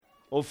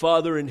O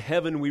Father in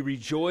heaven, we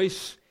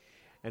rejoice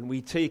and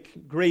we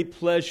take great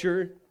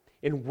pleasure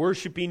in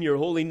worshiping your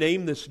holy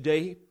name this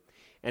day.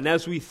 And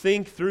as we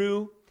think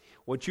through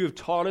what you have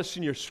taught us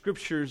in your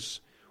scriptures,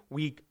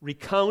 we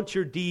recount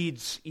your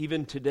deeds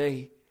even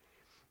today.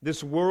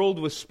 This world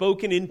was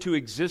spoken into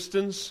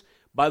existence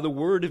by the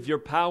word of your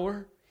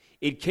power.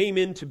 It came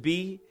into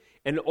be,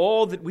 and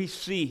all that we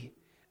see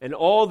and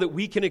all that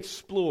we can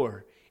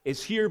explore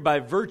is here by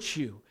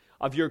virtue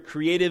of your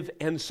creative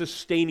and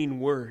sustaining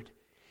word.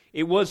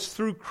 It was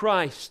through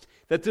Christ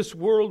that this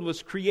world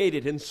was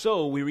created, and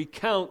so we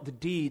recount the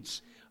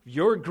deeds of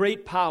your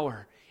great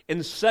power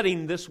in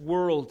setting this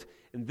world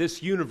and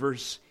this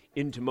universe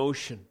into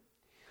motion.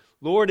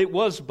 Lord, it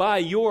was by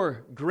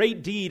your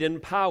great deed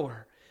and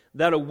power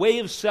that a way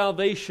of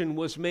salvation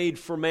was made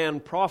for man,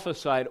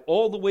 prophesied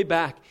all the way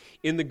back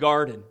in the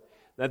garden,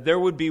 that there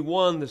would be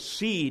one, the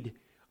seed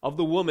of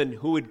the woman,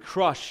 who would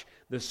crush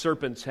the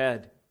serpent's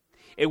head.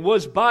 It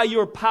was by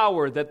your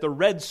power that the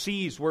Red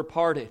Seas were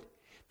parted,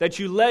 that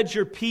you led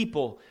your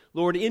people,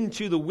 Lord,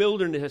 into the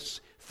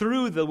wilderness,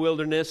 through the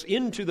wilderness,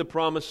 into the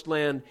promised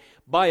land,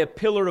 by a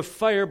pillar of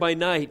fire by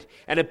night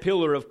and a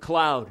pillar of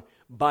cloud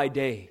by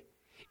day.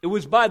 It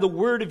was by the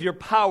word of your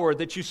power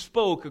that you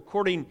spoke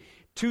according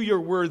to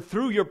your word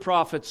through your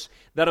prophets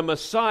that a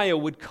Messiah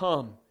would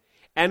come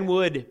and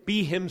would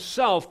be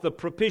himself the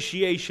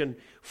propitiation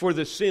for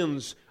the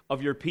sins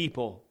of your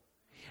people.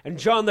 And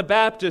John the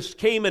Baptist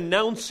came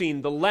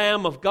announcing the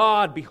Lamb of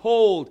God,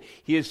 behold,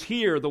 he is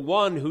here, the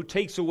one who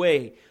takes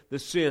away the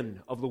sin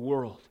of the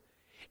world.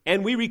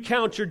 And we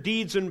recount your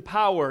deeds and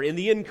power in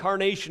the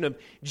incarnation of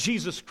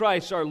Jesus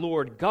Christ our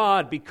Lord,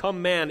 God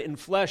become man in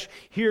flesh,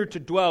 here to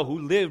dwell, who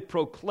lived,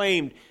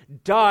 proclaimed,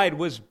 died,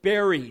 was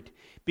buried,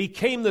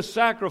 became the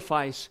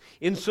sacrifice,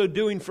 in so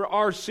doing for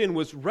our sin,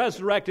 was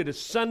resurrected,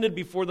 ascended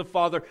before the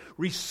Father,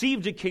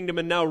 received a kingdom,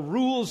 and now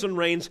rules and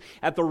reigns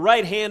at the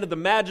right hand of the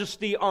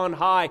Majesty on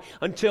high,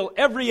 until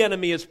every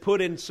enemy is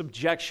put in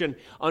subjection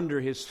under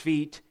his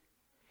feet.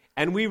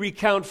 And we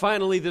recount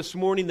finally this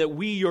morning that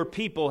we, your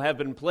people, have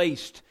been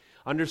placed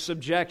under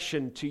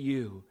subjection to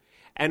you.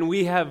 And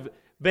we have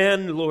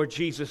been, Lord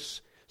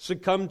Jesus,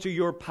 succumb to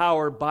your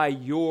power by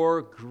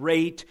your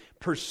great,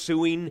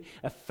 pursuing,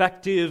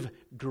 effective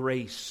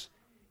grace.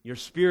 Your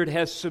Spirit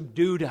has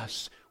subdued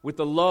us with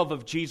the love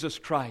of Jesus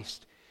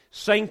Christ,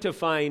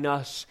 sanctifying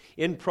us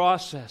in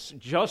process,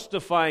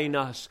 justifying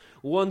us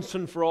once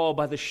and for all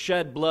by the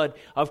shed blood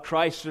of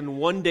Christ, and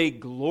one day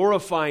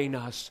glorifying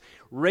us,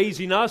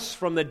 raising us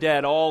from the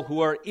dead, all who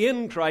are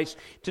in Christ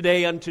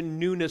today, unto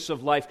newness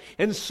of life.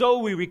 And so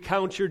we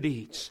recount your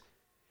deeds.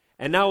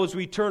 And now as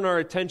we turn our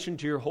attention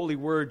to your holy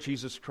word,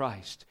 Jesus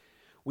Christ,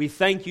 we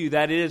thank you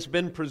that it has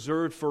been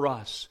preserved for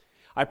us.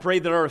 I pray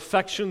that our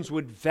affections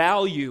would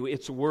value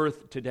its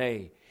worth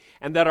today,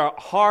 and that our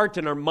heart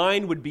and our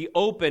mind would be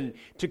open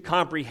to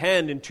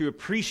comprehend and to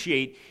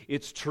appreciate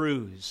its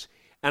truths.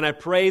 And I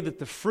pray that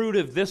the fruit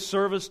of this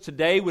service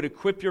today would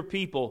equip your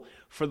people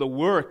for the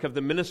work of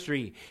the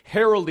ministry,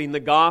 heralding the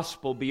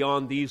gospel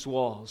beyond these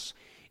walls.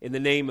 In the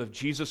name of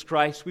Jesus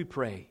Christ we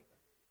pray.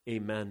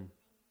 Amen.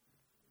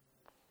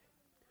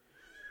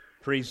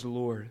 Praise the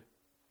Lord.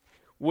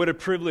 What a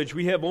privilege.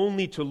 We have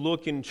only to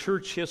look in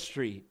church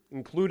history,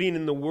 including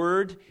in the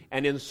Word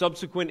and in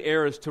subsequent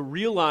eras, to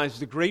realize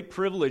the great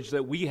privilege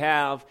that we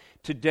have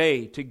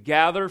today to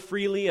gather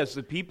freely as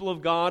the people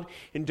of God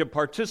and to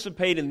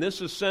participate in this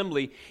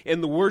assembly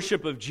in the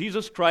worship of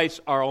Jesus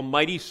Christ, our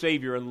Almighty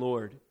Savior and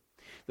Lord.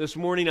 This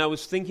morning I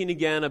was thinking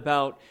again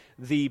about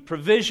the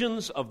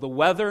provisions of the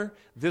weather,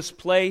 this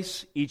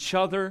place, each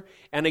other,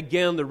 and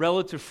again the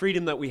relative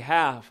freedom that we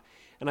have.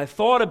 And I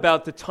thought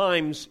about the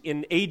times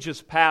in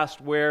ages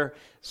past where,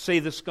 say,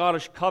 the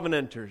Scottish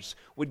Covenanters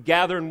would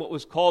gather in what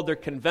was called their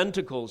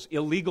conventicles,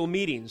 illegal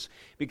meetings,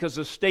 because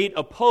the state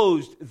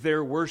opposed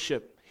their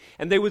worship.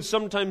 And they would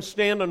sometimes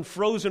stand on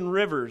frozen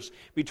rivers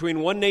between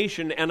one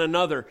nation and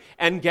another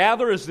and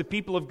gather as the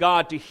people of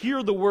God to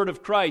hear the word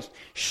of Christ,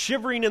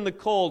 shivering in the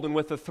cold and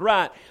with the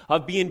threat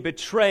of being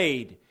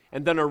betrayed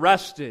and then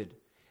arrested,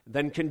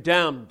 then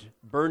condemned,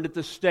 burned at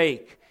the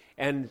stake,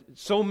 and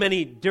so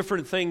many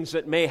different things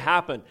that may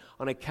happen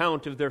on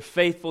account of their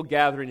faithful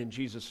gathering in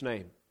Jesus'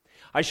 name.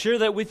 I share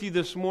that with you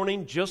this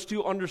morning just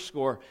to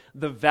underscore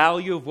the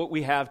value of what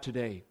we have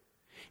today.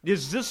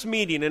 Is this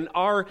meeting and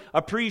our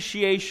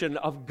appreciation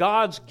of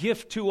God's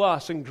gift to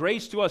us and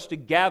grace to us to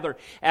gather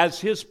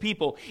as His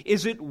people,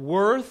 is it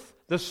worth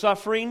the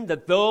suffering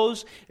that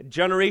those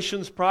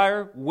generations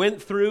prior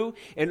went through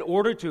in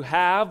order to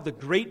have the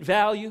great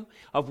value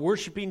of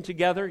worshiping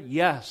together?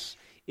 Yes,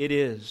 it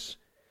is.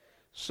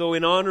 So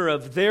in honor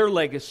of their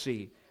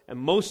legacy, and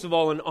most of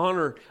all in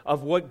honor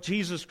of what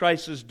Jesus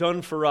Christ has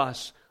done for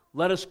us,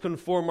 let us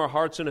conform our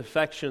hearts and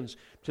affections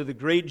to the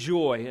great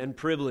joy and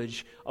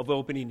privilege of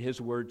opening His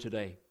Word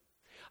today.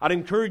 I'd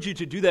encourage you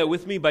to do that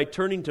with me by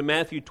turning to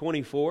Matthew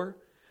 24.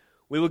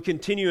 We will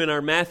continue in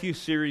our Matthew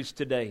series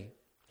today.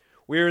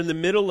 We're in the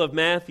middle of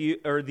Matthew,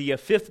 or the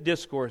fifth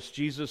discourse,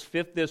 Jesus'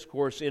 fifth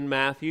discourse in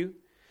Matthew.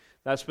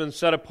 That's been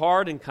set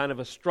apart in kind of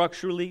a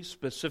structurally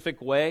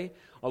specific way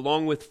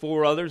along with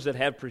 4 others that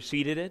have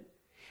preceded it.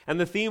 And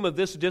the theme of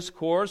this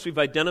discourse we've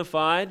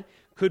identified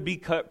could be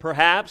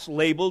perhaps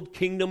labeled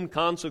kingdom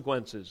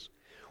consequences.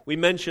 We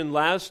mentioned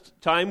last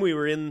time we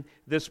were in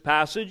this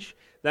passage,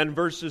 then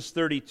verses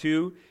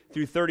 32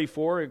 through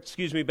 34,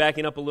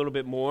 backing up a little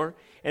bit more,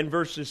 and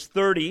verses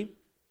 30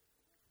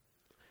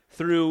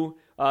 through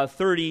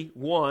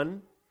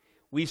 31,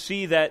 we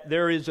see that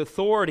there is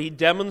authority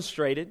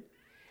demonstrated,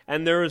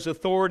 and there is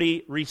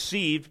authority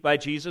received by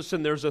Jesus,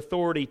 and there's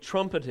authority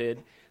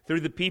trumpeted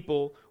through the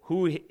people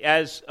who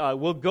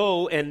will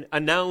go and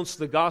announce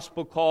the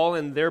gospel call,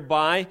 and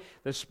thereby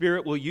the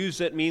Spirit will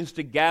use it, means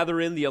to gather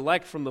in the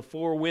elect from the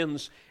 4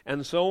 winds,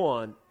 and so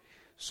on.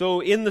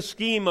 So in the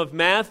scheme of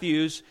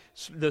Matthew's,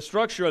 the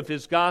structure of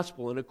his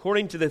gospel, and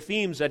according to the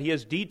themes that he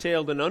has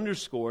detailed and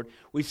underscored,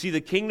 we see the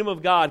kingdom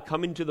of God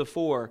coming to the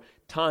fore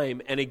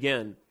time and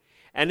again.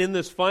 And in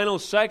this final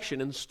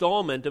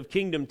installment of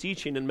kingdom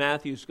teaching in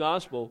Matthew's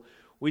gospel,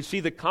 we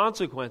see the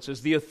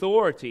consequences, the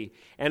authority,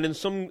 and in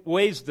some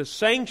ways the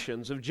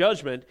sanctions of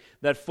judgment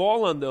that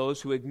fall on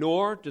those who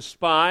ignore,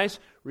 despise,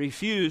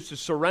 refuse to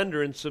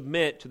surrender and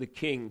submit to the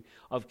King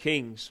of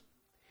Kings.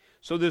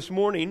 So this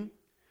morning,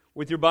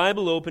 with your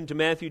Bible open to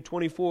Matthew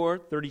 24,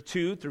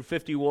 32 through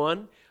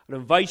 51, I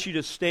invite you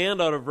to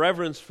stand out of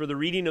reverence for the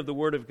reading of the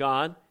Word of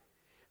God,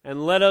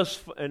 and let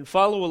us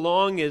follow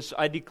along as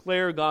I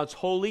declare God's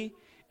holy,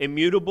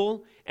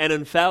 immutable, and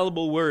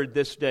infallible Word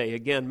this day.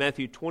 Again,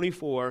 Matthew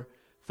 24,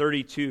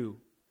 32.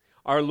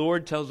 Our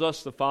Lord tells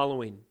us the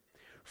following: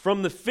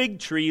 "From the fig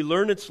tree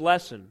learn its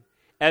lesson.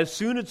 As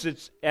soon as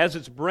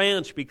its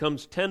branch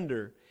becomes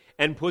tender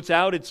and puts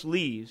out its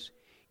leaves,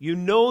 you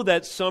know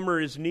that summer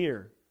is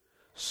near.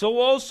 So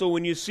also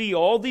when you see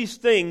all these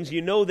things,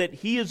 you know that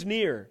He is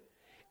near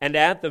and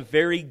at the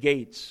very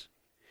gates.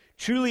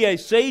 Truly I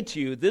say to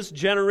you, this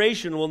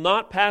generation will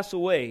not pass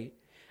away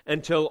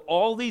until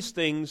all these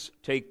things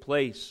take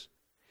place.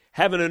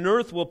 Heaven and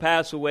earth will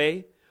pass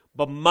away,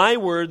 but my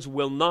words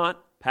will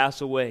not pass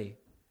away."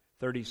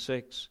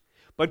 36.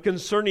 "But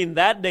concerning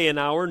that day and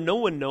hour, no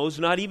one knows,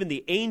 not even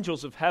the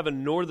angels of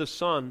heaven, nor the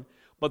Son,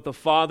 but the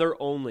Father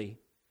only.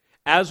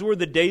 As were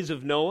the days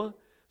of Noah,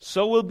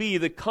 so will be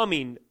the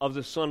coming of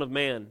the Son of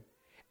Man.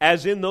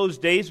 As in those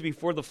days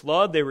before the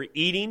flood, they were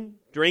eating,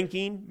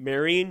 drinking,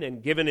 marrying,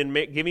 and giving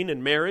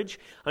in marriage,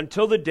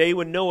 until the day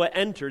when Noah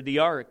entered the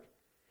ark.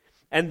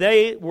 And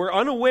they were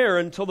unaware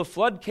until the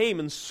flood came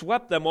and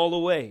swept them all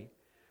away.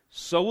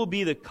 So will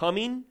be the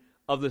coming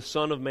of the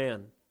Son of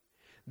Man.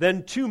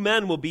 Then 2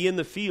 men will be in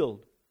the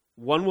field.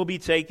 One will be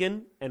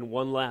taken and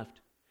one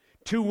left.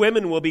 2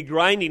 women will be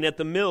grinding at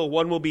the mill.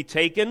 One will be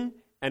taken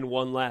and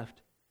one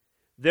left.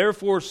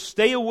 Therefore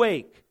stay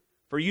awake,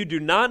 for you do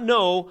not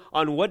know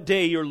on what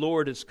day your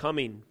Lord is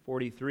coming."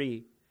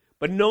 43.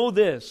 "But know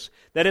this,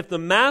 that if the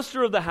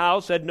master of the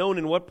house had known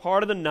in what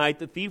part of the night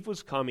the thief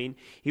was coming,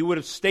 he would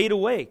have stayed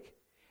awake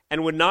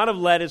and would not have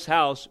let his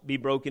house be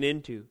broken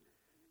into.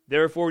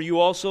 Therefore you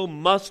also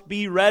must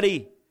be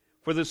ready,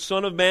 for the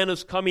Son of Man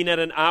is coming at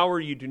an hour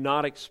you do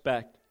not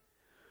expect.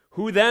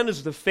 Who then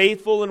is the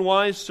faithful and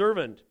wise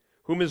servant,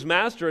 whom his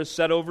master has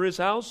set over his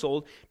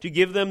household to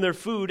give them their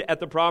food at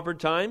the proper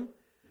time?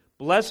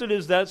 Blessed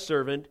is that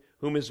servant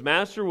whom his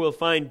master will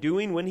find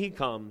doing when he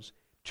comes.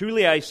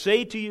 Truly I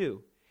say to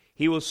you,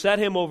 he will set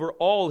him over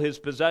all his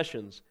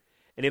possessions.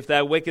 And if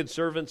that wicked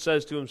servant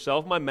says to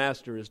himself, 'My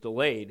master is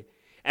delayed,'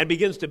 and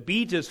begins to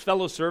beat his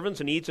fellow servants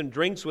and eats and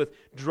drinks with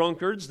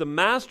drunkards, the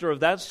master of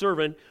that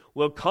servant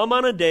will come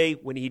on a day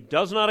when he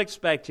does not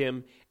expect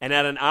him, and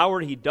at an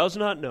hour he does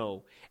not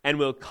know, and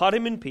will cut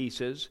him in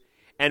pieces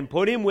and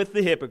put him with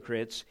the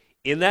hypocrites.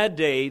 In that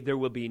day there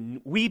will be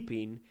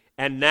weeping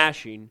and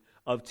gnashing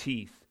of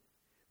teeth."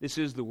 This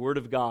is the word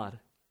of God.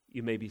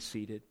 You may be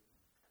seated.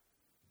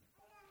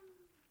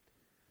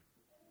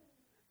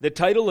 The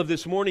title of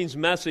this morning's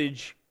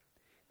message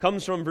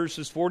comes from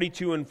verses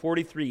 42 and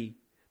 43.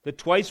 The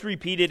twice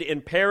repeated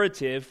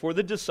imperative for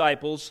the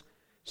disciples,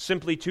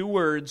 simply 2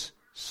 words: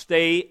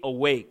 stay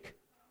awake.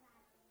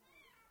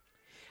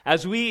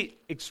 As we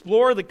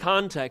explore the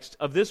context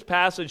of this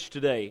passage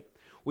today,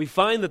 we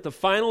find that the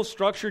final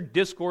structured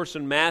discourse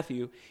in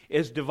Matthew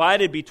is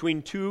divided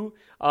between two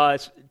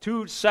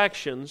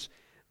sections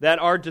that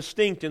are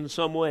distinct in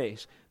some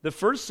ways. The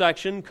first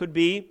section could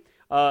be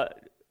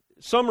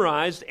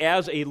summarized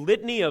as a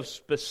litany of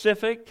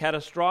specific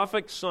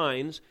catastrophic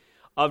signs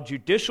of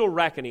judicial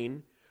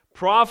reckoning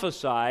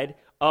prophesied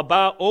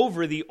about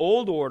over the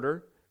old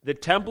order, the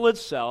temple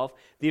itself,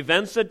 the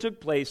events that took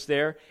place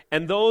there,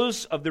 and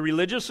those of the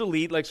religious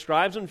elite like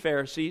scribes and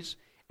Pharisees,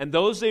 and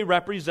those they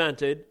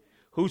represented,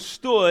 who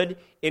stood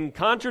in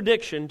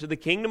contradiction to the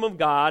kingdom of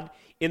God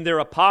in their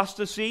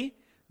apostasy,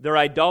 their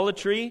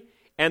idolatry,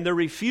 and their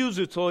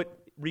refusal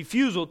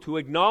to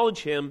acknowledge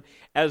Him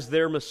as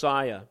their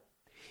Messiah.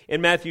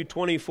 In Matthew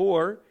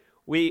 24,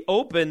 we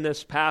open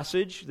this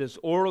passage, this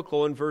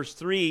oracle in verse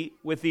 3,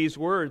 with these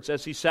words: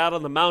 "As he sat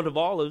on the Mount of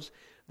Olives,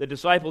 the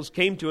disciples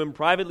came to him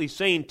privately,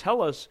 saying,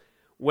 'Tell us,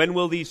 when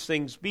will these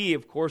things be?'"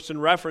 Of course, in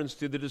reference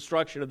to the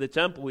destruction of the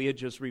temple we had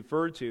just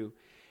referred to.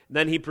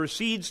 Then he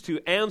proceeds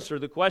to answer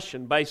the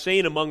question by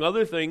saying, among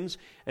other things,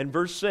 in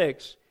verse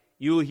 6,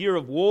 you will hear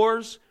of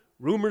wars,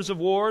 rumors of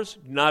wars,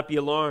 do not be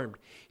alarmed.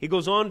 He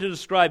goes on to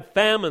describe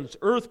famines,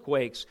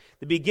 earthquakes,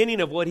 the beginning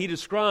of what he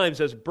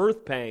describes as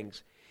birth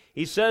pangs.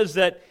 He says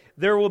that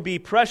there will be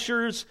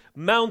pressures,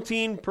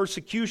 mounting,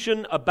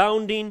 persecution,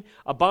 abounding,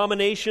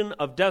 abomination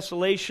of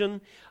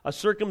desolation, a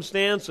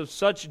circumstance of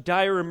such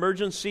dire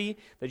emergency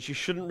that you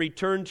shouldn't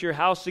return to your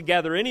house to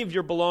gather any of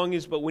your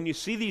belongings, but when you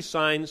see these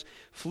signs,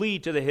 flee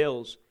to the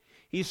hills.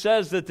 He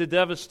says that the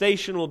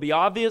devastation will be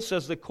obvious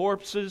as the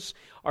corpses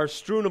are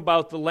strewn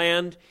about the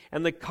land,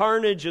 and the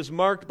carnage is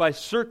marked by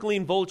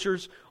circling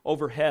vultures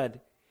overhead.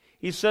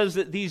 He says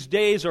that these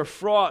days are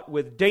fraught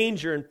with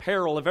danger and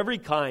peril of every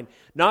kind,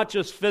 not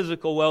just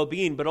physical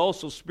well-being, but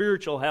also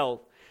spiritual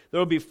health. There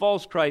will be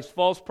false Christs,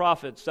 false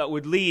prophets that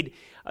would lead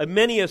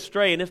many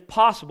astray, and if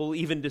possible,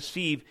 even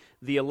deceive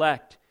the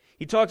elect.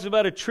 He talks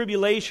about a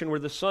tribulation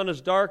where the sun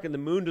is dark and the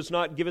moon does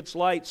not give its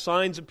light.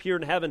 Signs appear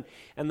in heaven,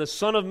 and the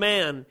Son of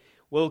Man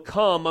will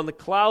come on the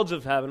clouds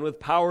of heaven with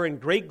power and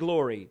great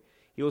glory.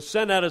 He will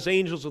send out his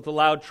angels with a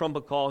loud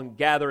trumpet call and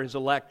gather his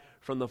elect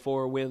from the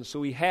four winds. So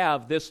we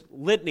have this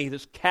litany,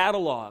 this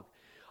catalog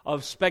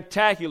of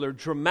spectacular,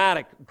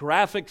 dramatic,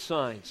 graphic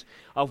signs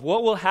of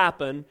what will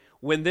happen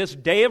when this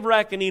day of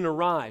reckoning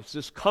arrives,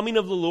 this coming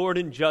of the Lord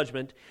in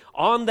judgment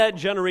on that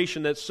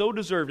generation that so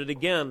deserved it,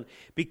 again,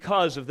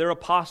 because of their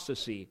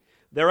apostasy,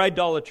 their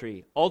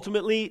idolatry,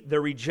 ultimately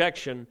their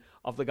rejection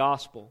of the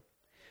gospel.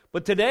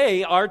 But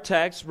today, our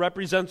text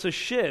represents a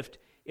shift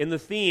in the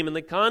theme and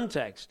the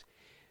context.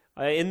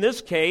 In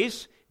this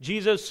case,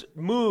 Jesus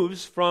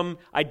moves from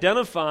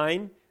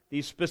identifying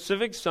these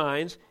specific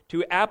signs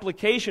to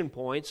application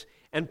points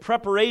and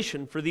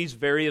preparation for these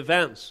very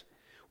events.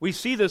 We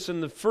see this in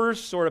the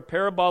first sort of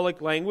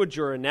parabolic language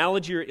or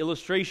analogy or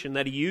illustration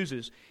that he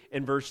uses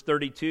in verse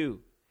 32.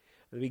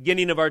 The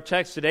beginning of our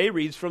text today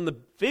reads, "From the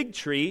fig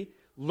tree,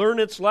 learn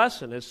its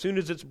lesson. As soon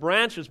as its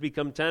branches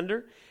become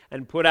tender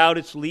and put out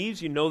its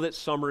leaves, you know that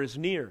summer is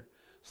near."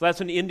 So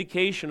that's an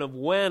indication of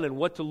when and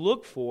what to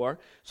look for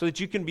so that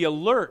you can be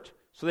alert,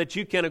 so that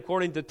you can,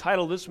 according to the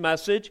title of this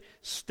message,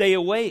 stay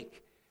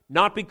awake,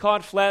 not be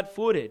caught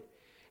flat-footed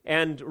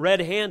and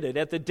red-handed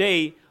at the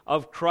day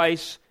of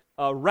Christ's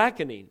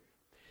reckoning.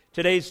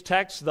 Today's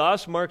text,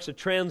 thus, marks a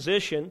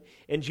transition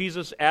in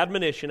Jesus'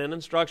 admonition and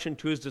instruction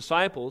to his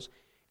disciples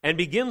and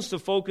begins to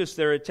focus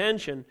their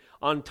attention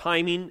on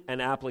timing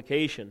and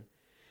application.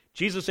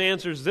 Jesus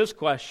answers this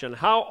question: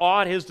 how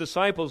ought his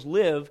disciples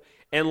live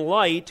in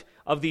light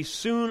of these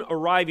soon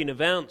arriving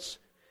events?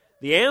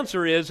 The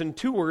answer is, in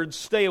two words,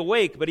 stay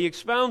awake, but he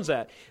expounds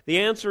that. The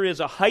answer is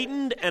a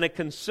heightened and a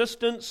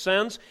consistent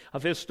sense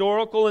of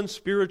historical and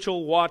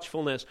spiritual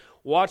watchfulness.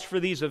 Watch for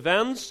these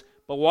events,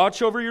 but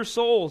watch over your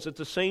souls at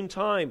the same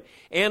time.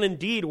 And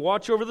indeed,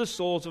 watch over the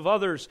souls of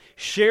others.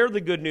 Share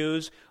the good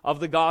news of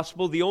the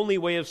gospel, the only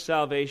way of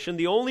salvation.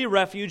 The only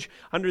refuge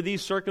under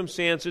these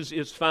circumstances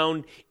is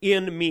found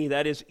in me,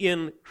 that is,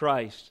 in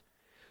Christ.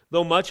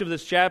 Though much of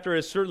this chapter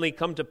has certainly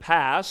come to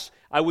pass,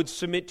 I would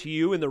submit to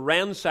you in the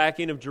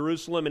ransacking of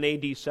Jerusalem in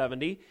AD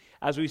 70,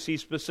 as we see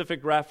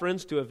specific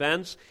reference to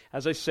events,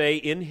 as I say,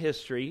 in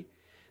history,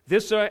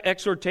 this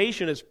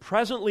exhortation is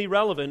presently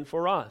relevant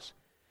for us.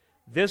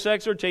 This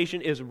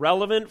exhortation is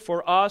relevant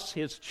for us,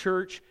 his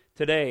church,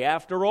 today.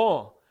 After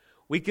all,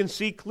 we can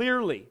see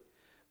clearly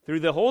through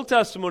the whole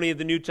testimony of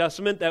the New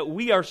Testament that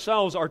we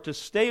ourselves are to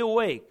stay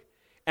awake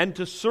and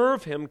to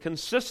serve him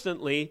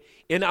consistently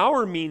in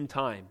our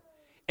meantime,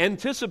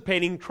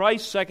 anticipating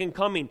Christ's second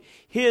coming,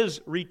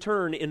 his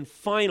return in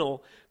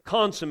final,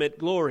 consummate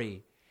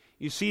glory.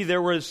 You see,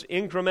 there was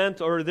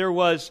incidents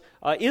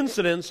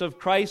of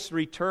Christ's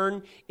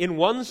return in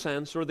one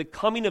sense, or the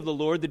coming of the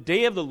Lord, the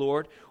day of the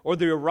Lord, or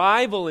the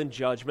arrival in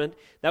judgment,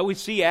 that we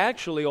see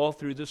actually all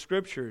through the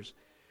Scriptures.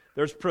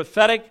 There's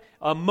prophetic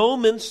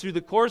moments through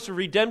the course of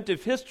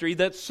redemptive history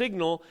that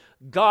signal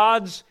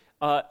God's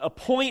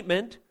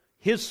appointment,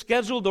 his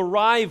scheduled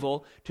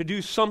arrival to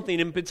do something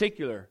in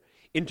particular.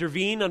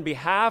 Intervene on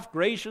behalf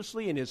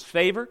graciously in his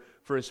favor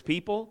for his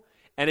people,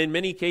 and in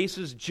many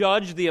cases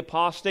judge the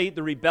apostate,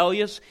 the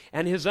rebellious,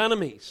 and his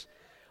enemies.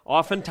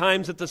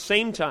 Oftentimes at the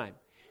same time,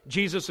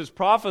 Jesus is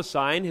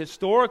prophesying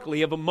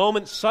historically of a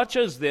moment such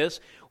as this,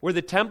 where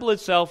the temple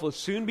itself will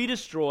soon be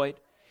destroyed,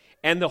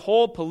 and the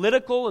whole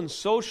political and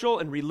social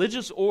and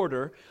religious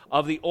order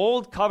of the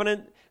old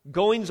covenant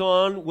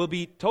goings-on will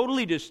be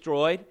totally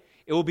destroyed.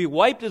 It will be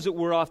wiped, as it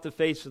were, off the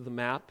face of the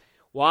map.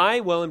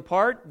 Why? Well, in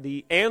part,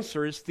 the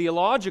answer is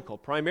theological,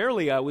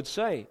 primarily, I would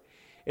say.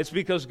 It's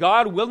because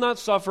God will not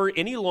suffer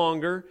any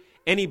longer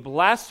any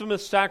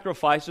blasphemous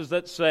sacrifices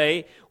that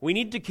say we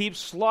need to keep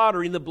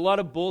slaughtering the blood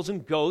of bulls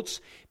and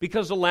goats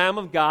because the Lamb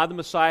of God, the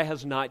Messiah,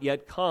 has not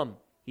yet come.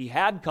 He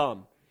had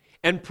come.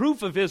 And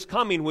proof of his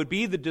coming would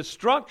be the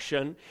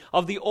destruction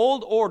of the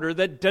old order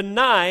that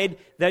denied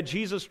that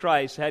Jesus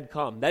Christ had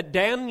come, that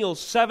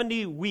Daniel's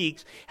 70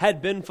 weeks had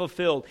been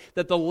fulfilled,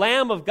 that the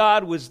Lamb of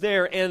God was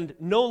there, and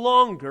no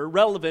longer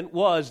relevant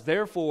was,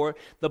 therefore,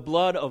 the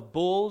blood of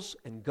bulls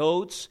and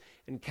goats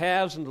and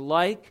calves and the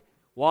like.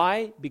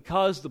 Why?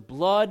 Because the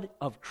blood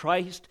of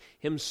Christ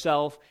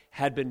himself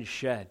had been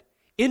shed.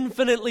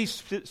 Infinitely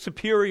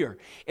superior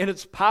in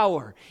its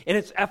power, in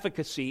its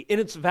efficacy, in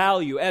its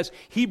value. As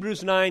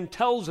Hebrews 9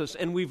 tells us,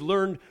 and we've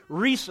learned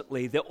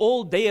recently, the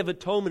old Day of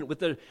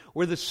Atonement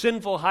where the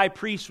sinful high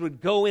priest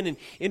would go in and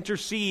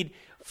intercede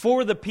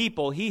for the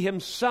people. He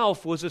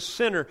himself was a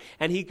sinner,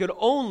 and he could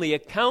only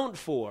account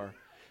for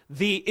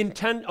the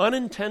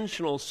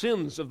unintentional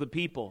sins of the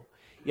people.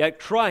 Yet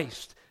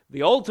Christ,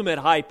 the ultimate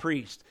high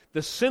priest,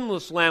 the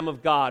sinless Lamb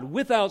of God,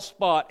 without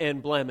spot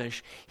and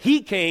blemish,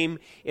 he came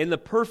in the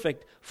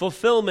perfect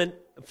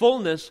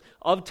fullness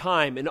of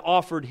time and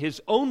offered his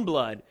own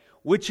blood,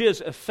 which is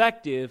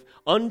effective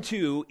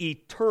unto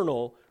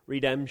eternal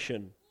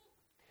redemption.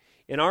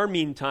 In our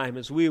meantime,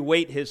 as we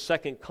await his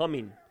second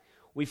coming,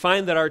 we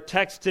find that our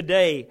text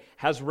today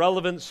has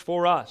relevance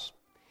for us.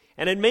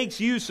 And it makes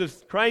use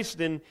of,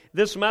 Christ in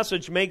this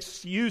message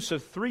makes use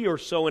of 3 or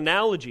so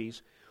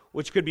analogies,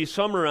 which could be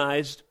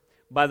summarized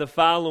by the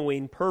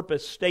following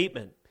purpose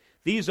statement.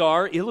 These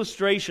are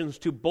illustrations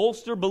to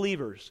bolster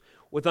believers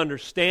with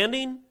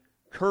understanding,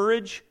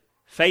 courage,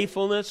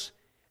 faithfulness,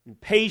 and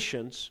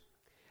patience,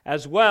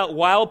 as well,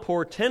 while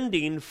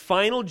portending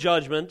final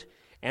judgment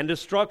and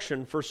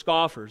destruction for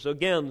scoffers.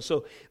 Again,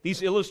 so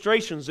these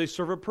illustrations, they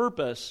serve a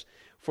purpose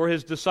for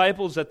his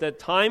disciples at that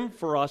time,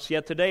 for us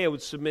yet today, I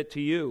would submit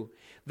to you.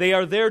 They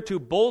are there to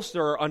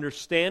bolster our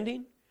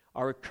understanding,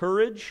 our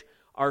courage,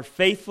 our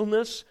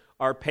faithfulness,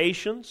 our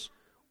patience,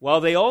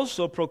 while they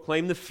also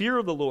proclaim the fear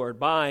of the Lord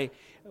by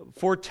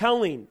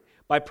foretelling,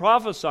 by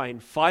prophesying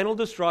final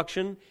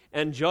destruction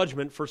and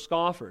judgment for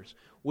scoffers,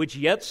 which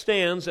yet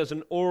stands as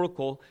an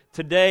oracle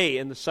today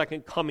in the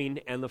second coming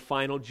and the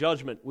final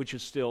judgment, which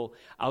is still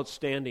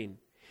outstanding.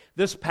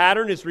 This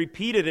pattern is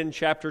repeated in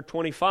chapter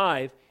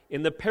 25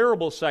 in the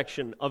parable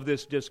section of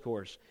this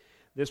discourse.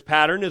 This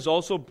pattern is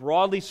also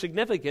broadly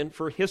significant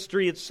for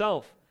history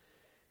itself.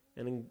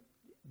 And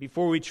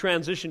before we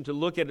transition to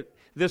look at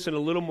this in a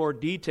little more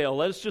detail,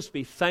 let us just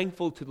be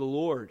thankful to the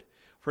Lord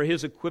for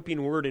his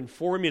equipping word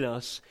informing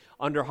us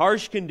under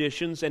harsh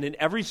conditions and in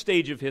every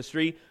stage of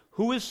history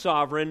who is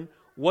sovereign,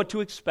 what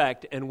to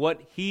expect, and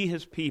what we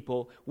his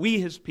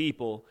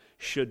people,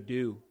 should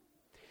do.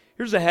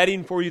 Here's a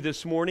heading for you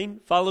this morning,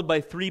 followed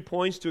by 3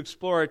 points to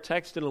explore our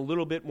text in a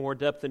little bit more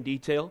depth and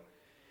detail.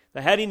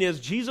 The heading is,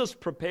 Jesus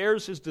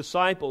prepares his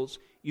disciples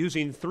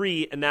using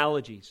 3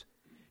 analogies.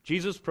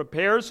 Jesus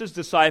prepares his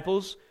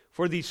disciples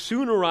for these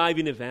soon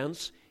arriving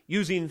events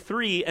using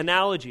 3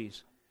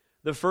 analogies.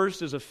 The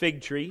first is a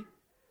fig tree.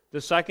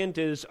 The second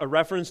is a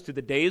reference to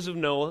the days of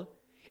Noah.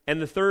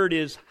 And the third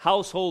is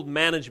household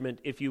management,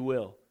 if you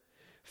will.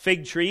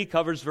 Fig tree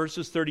covers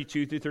verses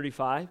 32 through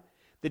 35.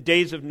 The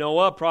days of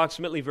Noah,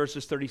 approximately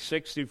verses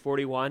 36 through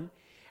 41.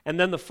 And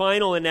then the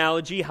final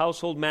analogy,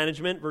 household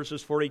management,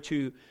 verses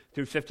 42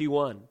 through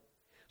 51.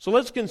 So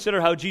let's consider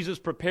how Jesus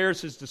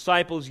prepares his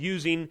disciples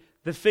using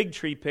the fig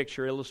tree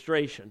picture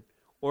illustration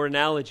or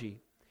analogy.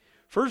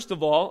 First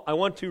of all, I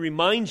want to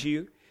remind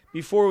you,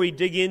 before we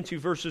dig into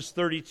verses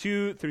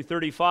 32 through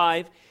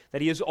 35,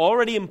 that he has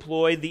already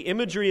employed the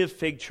imagery of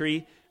fig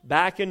tree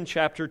back in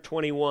chapter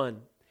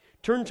 21.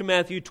 Turn to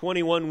Matthew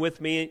 21 with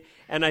me,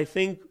 and I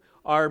think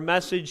our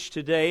message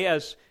today,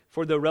 as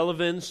for the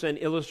relevance and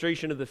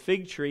illustration of the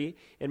fig tree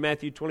in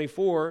Matthew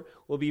 24,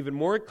 will be even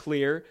more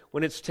clear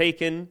when it's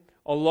taken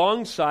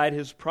alongside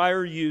his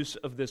prior use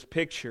of this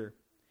picture.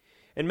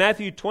 In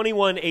Matthew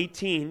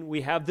 21:18,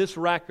 we have this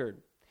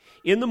record.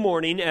 In the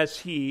morning, as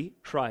he,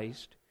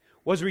 Christ,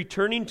 was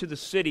returning to the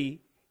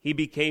city, he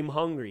became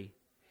hungry.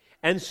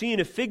 And seeing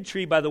a fig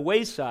tree by the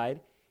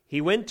wayside,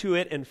 he went to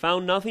it and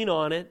found nothing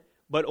on it,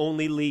 but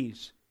only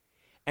leaves.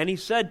 And he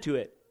said to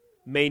it,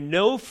 "May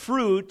no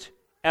fruit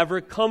ever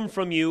come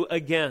from you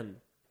again."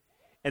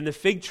 And the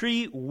fig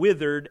tree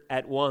withered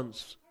at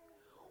once.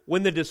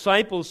 When the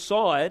disciples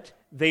saw it,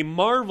 they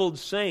marveled,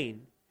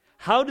 saying,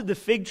 "How did the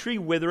fig tree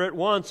wither at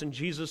once?" And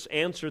Jesus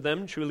answered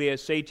them, "Truly I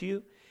say to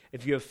you,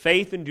 if you have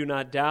faith and do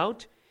not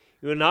doubt,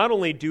 you will not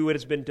only do what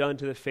has been done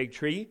to the fig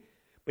tree,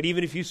 but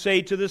even if you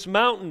say to this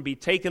mountain, be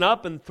taken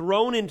up and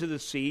thrown into the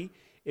sea,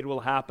 it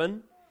will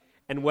happen.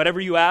 And whatever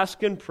you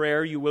ask in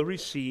prayer, you will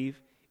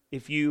receive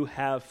if you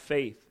have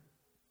faith."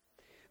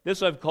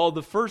 This I've called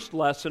the first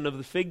lesson of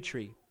the fig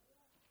tree.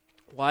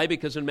 Why?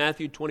 Because in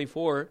Matthew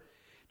 24,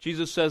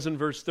 Jesus says in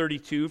verse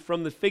 32,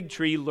 "From the fig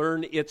tree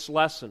learn its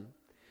lesson."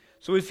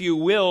 So if you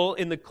will,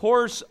 in the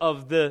course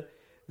of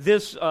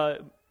this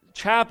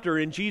chapter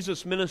in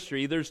Jesus'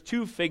 ministry, there's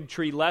 2 fig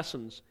tree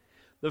lessons.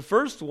 The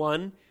first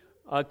one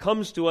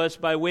comes to us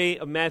by way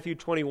of Matthew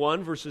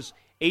 21, verses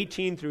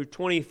 18 through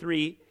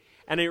 23,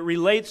 and it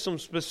relates some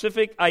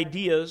specific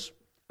ideas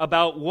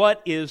about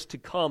what is to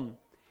come.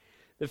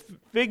 The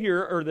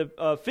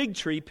fig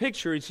tree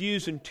picture is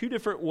used in 2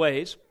 different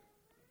ways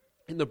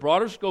in the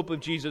broader scope of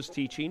Jesus'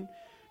 teaching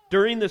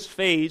during this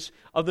phase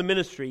of the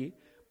ministry,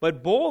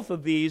 but both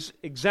of these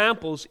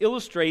examples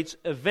illustrate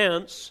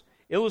events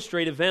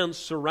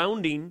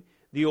surrounding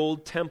the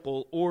old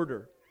temple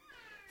order.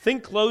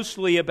 Think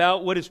closely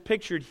about what is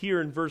pictured here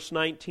in verse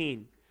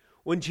 19.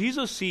 When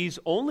Jesus sees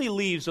only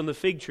leaves on the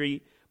fig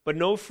tree, but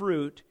no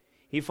fruit,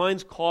 he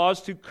finds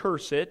cause to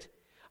curse it.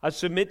 I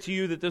submit to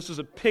you that this is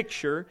a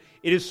picture.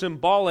 It is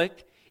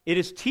symbolic. It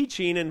is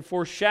teaching and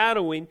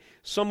foreshadowing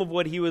some of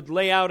what he would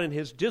lay out in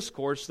his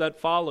discourse that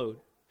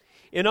followed.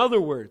 In other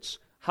words,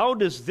 how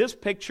does this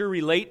picture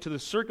relate to the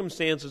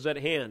circumstances at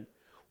hand?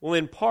 Well,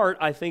 in part,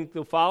 I think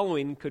the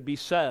following could be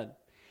said.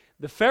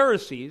 The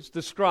Pharisees,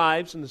 the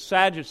scribes, and the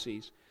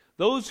Sadducees,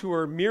 those who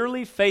were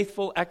merely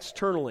faithful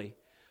externally,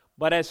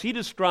 but as he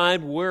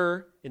described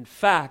were, in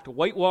fact,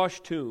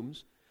 whitewashed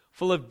tombs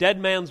full of dead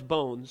man's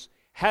bones,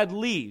 had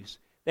leaves.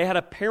 They had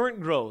apparent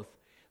growth.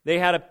 They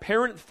had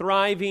apparent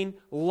thriving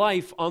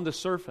life on the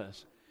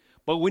surface.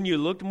 But when you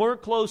looked more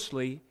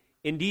closely,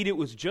 indeed it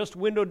was just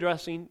window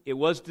dressing. It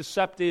was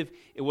deceptive.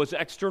 It was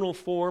external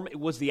form. It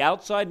was the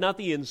outside, not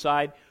the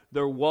inside.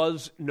 There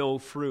was no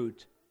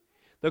fruit.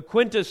 The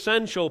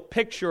quintessential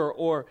picture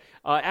or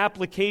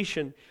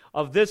application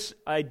of this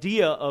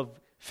idea of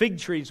fig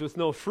trees with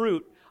no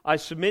fruit, I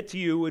submit to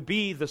you, would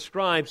be the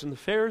scribes and the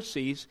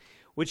Pharisees,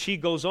 which he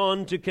goes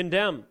on to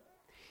condemn.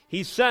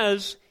 He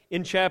says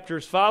in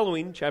chapters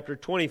following, chapter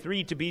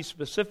 23 to be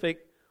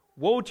specific,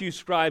 woe to you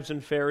scribes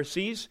and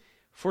Pharisees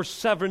for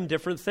 7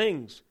 different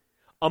things.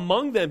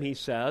 Among them, he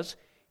says,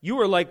 you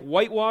are like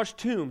whitewashed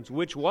tombs,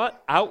 which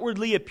what?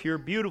 Outwardly appear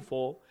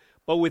beautiful,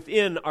 but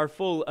within are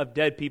full of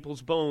dead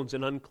people's bones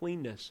and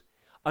uncleanness.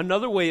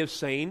 Another way of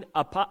saying,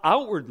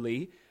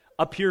 outwardly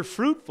appear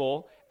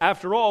fruitful,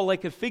 after all,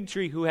 like a fig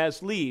tree who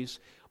has leaves,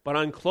 but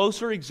on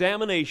closer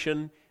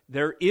examination,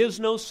 there is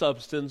no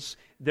substance,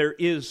 there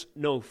is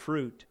no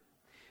fruit.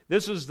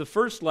 This is the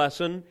first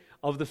lesson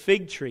of the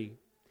fig tree.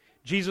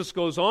 Jesus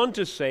goes on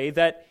to say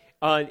that,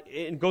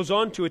 and goes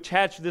on to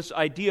attach this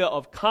idea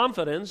of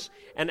confidence,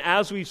 and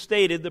as we've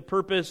stated, the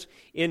purpose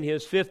in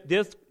his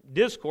 5th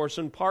discourse,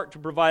 in part to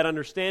provide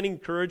understanding,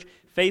 courage,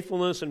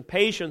 faithfulness, and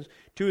patience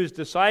to his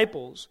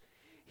disciples.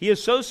 He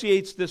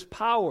associates this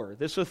power,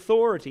 this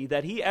authority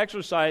that he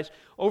exercised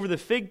over the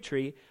fig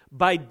tree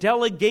by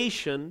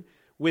delegation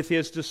with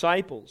his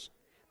disciples.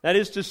 That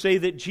is to say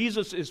that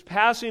Jesus is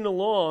passing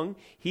along,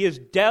 he is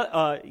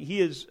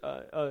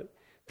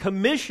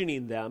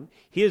commissioning them,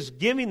 he is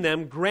giving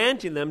them,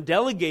 granting them,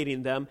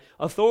 delegating them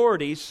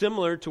authority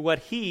similar to what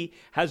he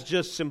has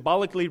just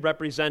symbolically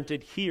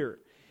represented here.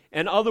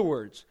 In other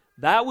words,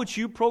 that which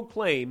you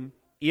proclaim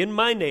in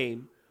my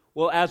name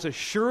will as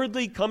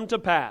assuredly come to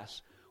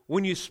pass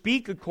when you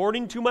speak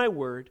according to my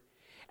word,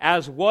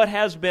 as what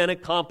has been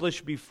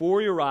accomplished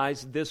before your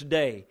eyes this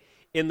day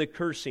in the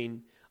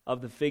cursing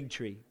of the fig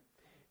tree.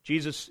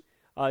 Jesus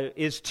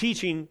is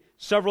teaching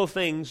several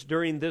things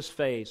during this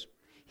phase.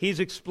 He's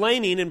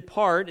explaining in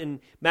part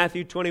in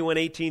Matthew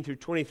 21:18 through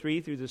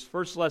 23, through this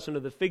first lesson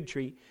of the fig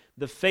tree,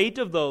 the fate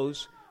of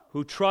those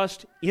who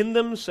trust in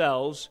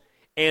themselves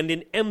and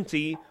in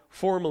empty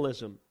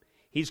formalism.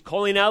 He's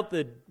calling out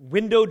the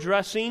window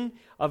dressing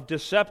of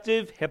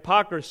deceptive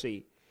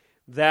hypocrisy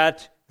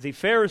that the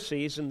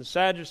Pharisees and the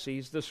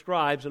Sadducees, the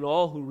scribes, and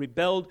all who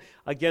rebelled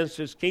against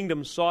his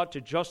kingdom sought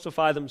to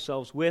justify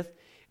themselves with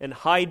and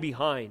hide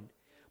behind.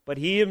 But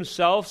he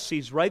himself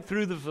sees right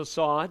through the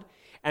facade,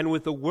 and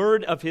with the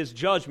word of his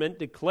judgment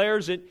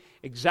declares it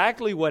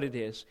exactly what it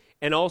is,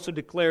 and also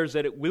declares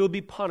that it will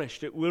be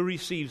punished, it will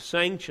receive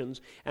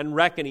sanctions and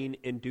reckoning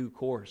in due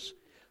course.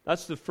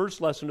 That's the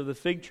first lesson of the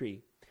fig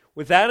tree.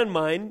 With that in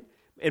mind,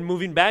 and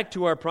moving back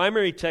to our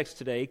primary text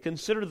today,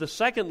 consider the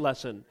second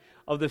lesson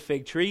of the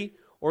fig tree,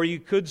 or you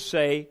could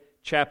say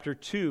chapter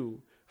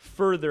 2,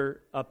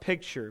 further a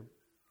picture.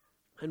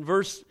 In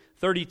verse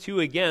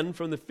 32 again,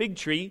 from the fig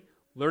tree,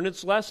 learn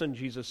its lesson,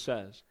 Jesus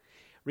says,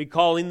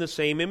 recalling the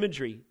same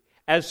imagery.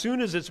 As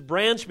soon as its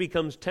branch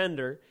becomes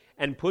tender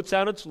and puts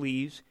out its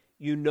leaves,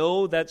 you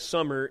know that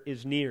summer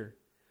is near.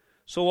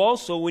 So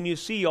also, when you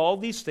see all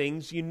these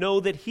things, you know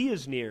that he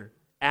is near,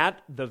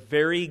 at the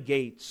very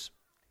gates.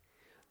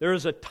 There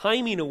is a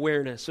timing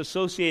awareness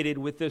associated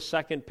with this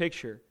second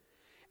picture.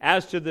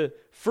 As to the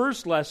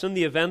first lesson,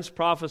 the events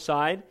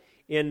prophesied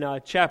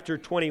in chapter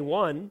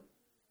 21,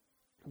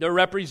 they're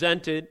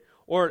represented,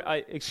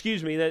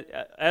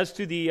 as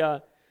to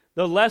the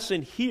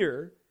lesson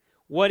here,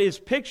 what is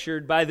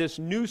pictured by this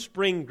new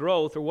spring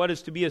growth, or what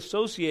is to be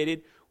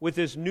associated with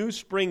this new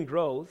spring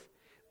growth,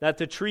 that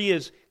the tree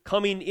is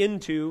coming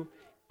into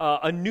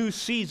a new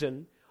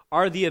season,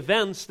 are the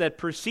events that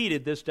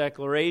preceded this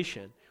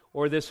declaration,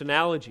 or this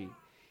analogy.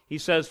 He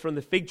says, from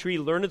the fig tree,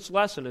 learn its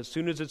lesson. As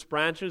soon as its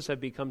branches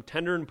have become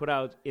tender and put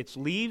out its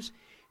leaves,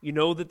 you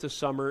know that the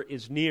summer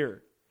is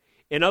near.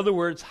 In other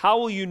words, how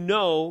will you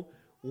know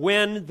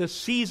when the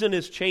season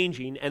is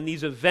changing and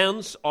these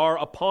events are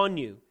upon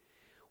you?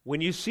 When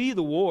you see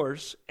the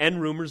wars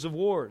and rumors of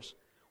wars.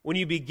 When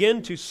you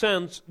begin to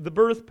sense the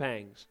birth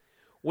pangs.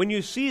 When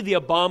you see the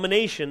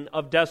abomination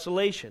of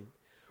desolation.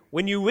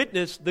 When you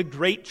witness the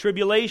great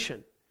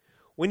tribulation.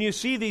 When you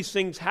see these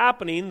things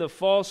happening, the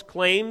false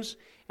claims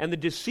and the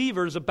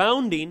deceivers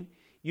abounding,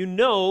 you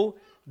know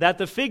that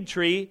the fig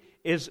tree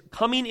is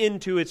coming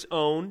into its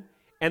own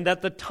and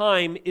that the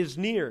time is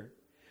near.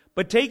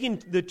 But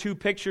taking the two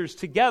pictures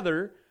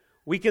together,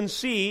 we can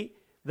see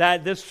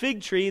that this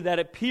fig tree that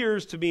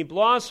appears to be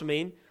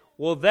blossoming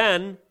will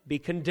then be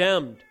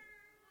condemned.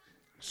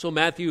 So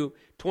Matthew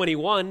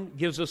 21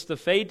 gives us the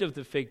fate of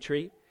the fig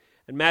tree,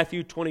 and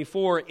Matthew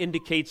 24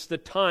 indicates the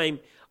time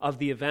of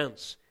the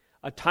events.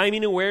 A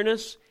timing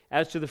awareness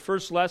as to the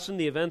first lesson,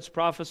 the events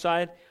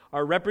prophesied,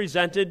 are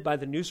represented by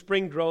the new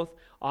spring growth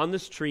on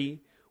this tree,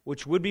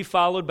 which would be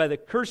followed by the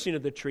cursing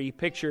of the tree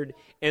pictured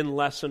in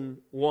lesson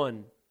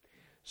 1.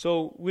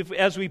 So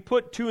as we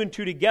put two and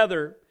two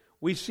together,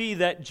 we see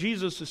that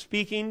Jesus is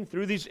speaking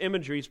through these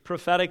imageries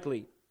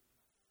prophetically.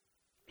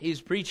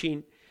 He's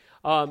preaching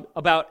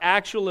about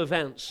actual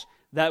events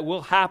that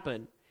will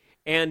happen,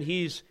 and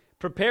he's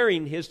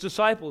preparing his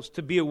disciples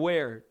to be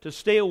aware, to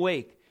stay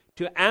awake,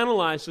 to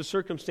analyze the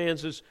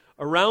circumstances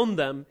around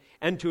them,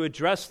 and to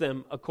address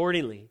them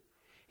accordingly.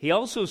 He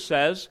also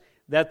says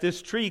that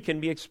this tree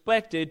can be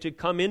expected to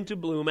come into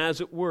bloom,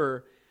 as it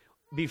were,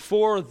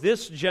 before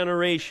this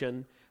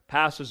generation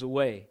passes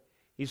away.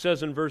 He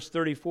says in verse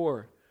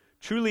 34,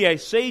 "Truly I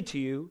say to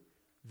you,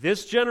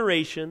 this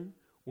generation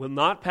will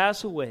not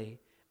pass away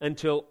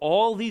until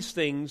all these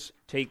things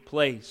take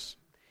place."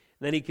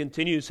 And then he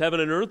continues, "Heaven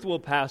and earth will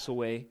pass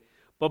away,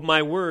 but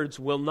my words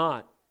will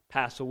not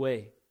pass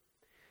away."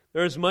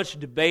 There is much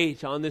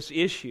debate on this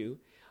issue,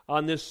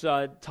 on this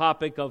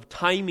topic of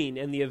timing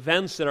and the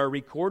events that are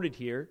recorded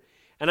here.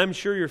 And I'm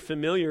sure you're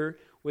familiar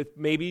with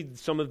maybe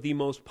some of the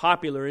most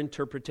popular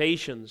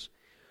interpretations,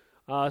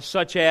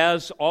 such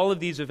as all of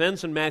these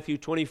events in Matthew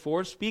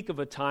 24 speak of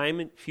a time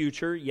in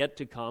future yet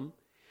to come.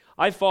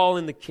 I fall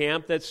in the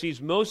camp that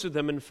sees most of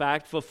them, in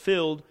fact,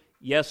 fulfilled,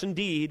 yes,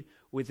 indeed,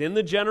 within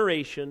the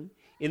generation,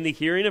 in the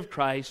hearing of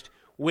Christ,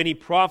 when he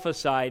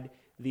prophesied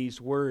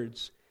these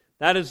words.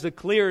 That is the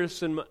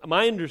clearest, in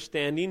my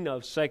understanding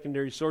of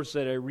secondary sources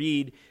that I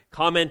read,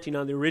 commenting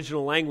on the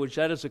original language,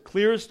 that is the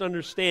clearest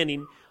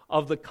understanding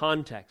of the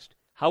context.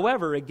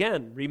 However,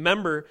 again,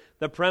 remember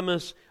the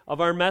premise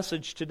of our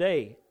message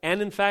today,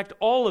 and in fact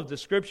all of the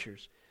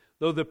Scriptures.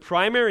 Though the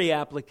primary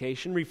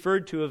application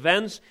referred to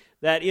events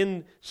that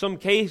in some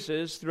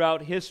cases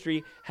throughout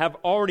history have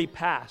already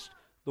passed,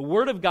 the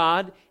Word of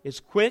God is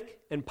quick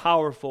and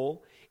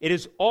powerful. It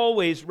is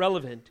always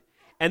relevant.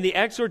 And the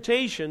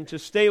exhortation to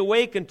stay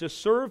awake and to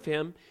serve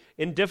Him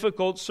in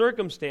difficult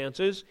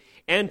circumstances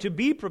and to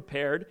be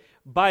prepared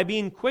by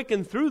being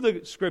quickened through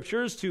the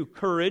Scriptures to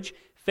courage,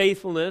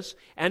 faithfulness,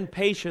 and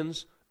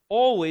patience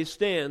always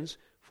stands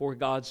for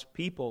God's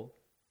people.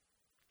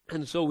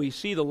 And so we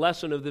see the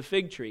lesson of the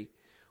fig tree,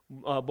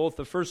 both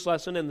the first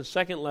lesson and the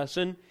second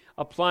lesson,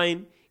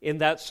 applying in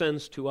that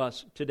sense to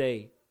us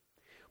today.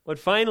 But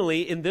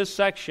finally, in this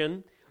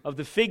section of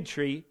the fig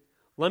tree,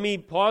 let me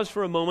pause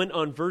for a moment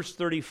on verse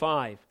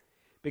 35,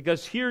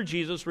 because here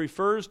Jesus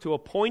refers to a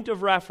point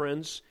of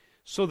reference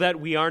so that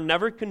we are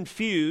never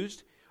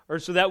confused, or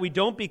so that we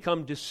don't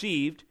become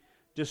deceived,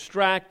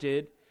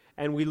 distracted,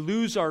 and we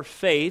lose our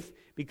faith,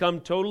 become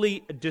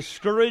totally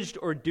discouraged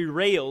or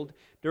derailed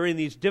during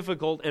these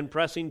difficult and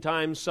pressing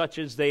times such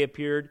as they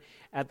appeared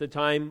at the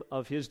time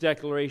of his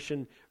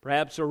declaration,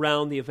 perhaps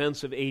around the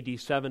events of AD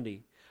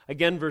 70.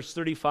 Again, verse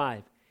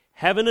 35,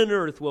 "Heaven and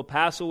earth will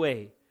pass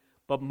away,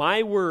 but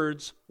my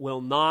words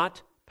will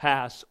not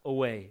pass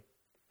away."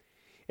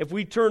 If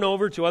we turn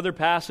over to other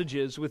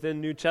passages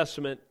within New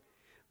Testament,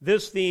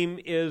 this theme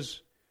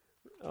is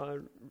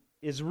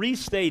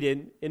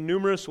restated in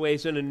numerous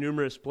ways and in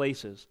numerous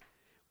places.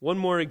 One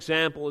more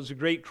example is a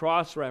great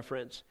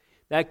cross-reference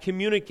that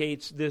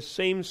communicates this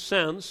same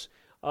sense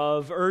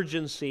of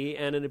urgency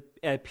and an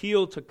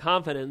appeal to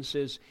confidence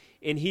is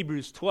in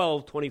Hebrews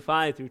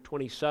 12:25 through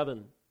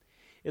 27.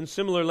 In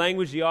similar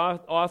language, the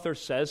author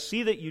says,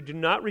 "See that you do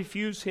not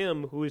refuse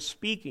him who is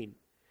speaking.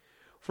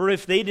 For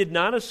if they did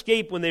not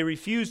escape when they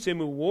refused him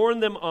who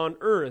warned them on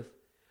earth,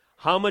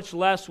 how much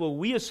less will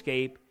we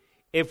escape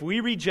if we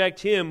reject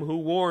him who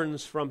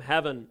warns from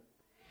heaven?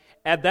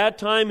 At that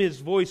time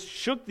his voice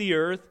shook the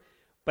earth,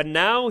 but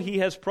now he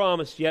has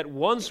promised, yet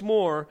once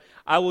more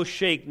I will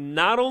shake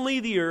not only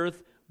the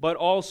earth, but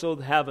also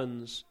the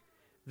heavens."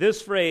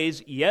 This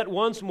phrase, "yet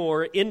once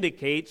more,"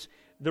 indicates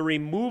the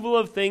removal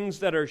of things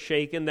that are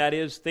shaken, that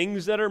is,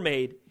 things that are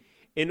made,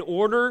 in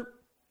order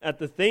that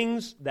the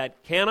things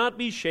that cannot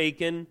be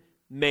shaken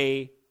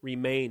may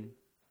remain.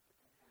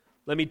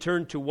 Let me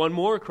turn to one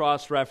more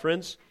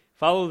cross-reference.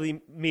 Follow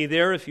me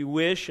there if you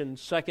wish in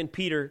 2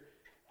 Peter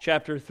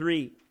chapter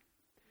 3.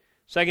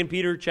 2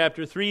 Peter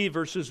chapter 3,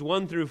 verses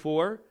 1 through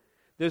 4.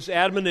 This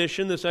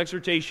admonition, this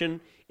exhortation,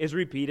 is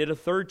repeated a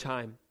third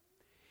time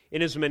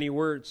in as many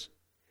words.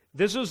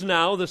 "This is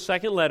now the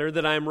second letter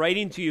that I am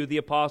writing to you," the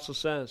apostle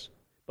says.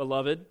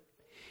 "Beloved,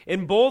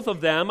 in both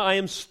of them I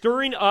am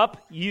stirring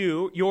up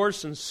your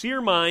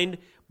sincere mind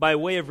by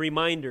way of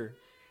reminder,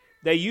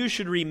 that you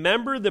should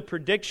remember the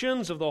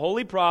predictions of the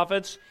holy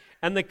prophets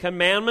and the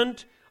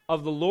commandment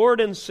of the Lord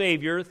and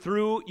Savior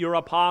through your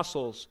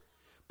apostles."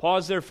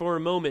 Pause there for a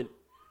moment.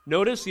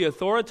 Notice the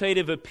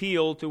authoritative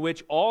appeal to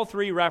which all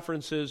three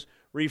references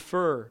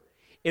refer.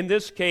 In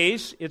this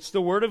case, it's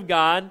the Word of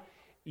God,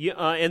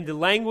 and the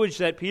language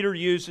that Peter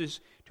uses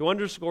to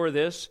underscore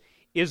this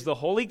is the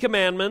holy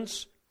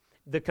commandments,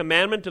 the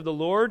commandment of the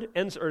Lord,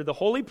 or the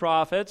holy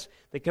prophets,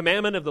 the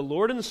commandment of the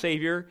Lord and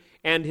Savior,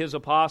 and His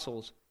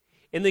apostles.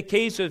 In the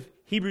case of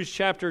Hebrews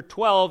chapter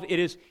 12, it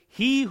is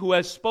He who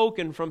has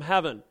spoken from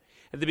heaven.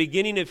 At the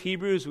beginning of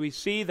Hebrews, we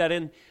see that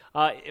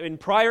in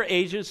prior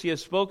ages He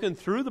has spoken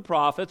through the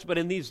prophets, but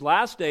in these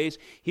last days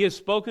He has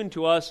spoken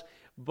to us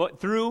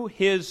through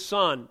His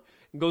Son.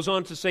 It goes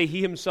on to say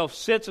He Himself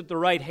sits at the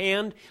right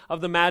hand of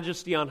the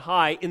Majesty on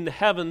high, in the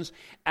heavens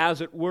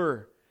as it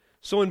were.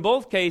 So in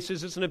both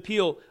cases, it's an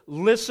appeal.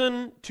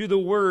 Listen to the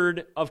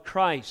word of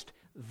Christ.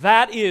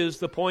 That is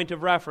the point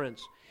of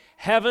reference.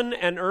 Heaven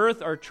and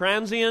earth are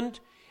transient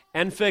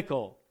and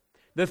fickle.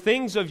 The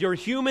things of your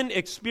human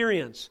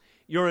experience,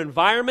 your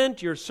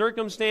environment, your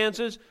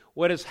circumstances,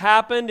 what has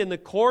happened in the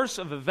course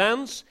of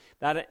events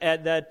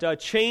that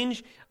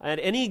change at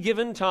any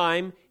given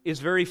time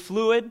is very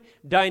fluid,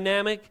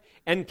 dynamic,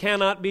 and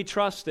cannot be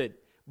trusted.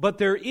 But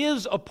there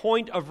is a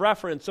point of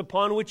reference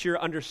upon which your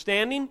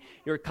understanding,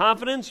 your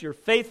confidence, your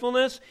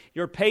faithfulness,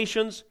 your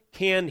patience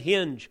can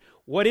hinge.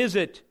 What is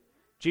it?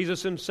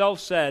 Jesus Himself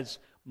says,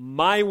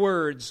 "My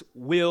words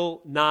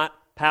will not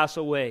pass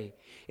away."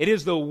 It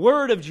is the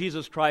word of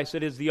Jesus Christ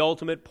that is the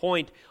ultimate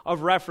point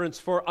of reference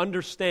for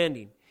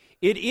understanding.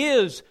 It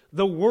is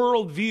the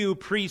worldview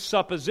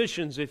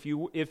presuppositions, if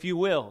you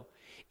will.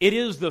 It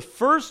is the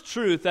first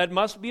truth that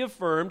must be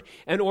affirmed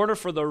in order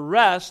for the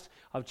rest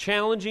of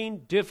challenging,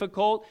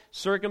 difficult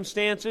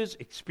circumstances,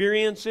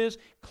 experiences,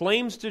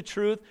 claims to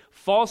truth,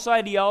 false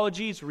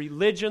ideologies,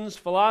 religions,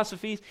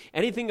 philosophies,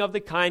 anything of the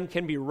kind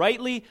can be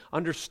rightly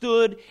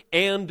understood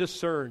and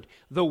discerned.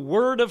 The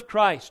Word of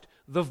Christ,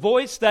 the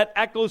voice that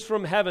echoes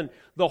from heaven,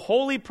 the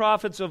holy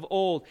prophets of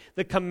old,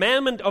 the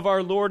commandment of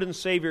our Lord and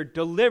Savior,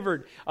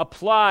 delivered,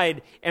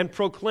 applied, and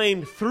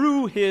proclaimed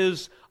through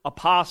His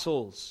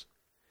apostles.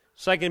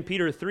 2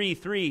 Peter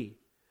 3:3.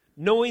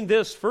 Knowing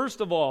this,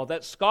 first of all,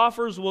 that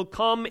scoffers will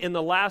come in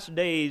the last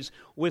days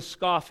with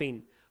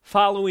scoffing,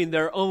 following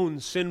their own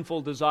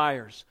sinful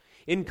desires.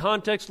 In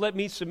context, let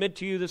me submit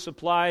to you, this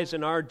applies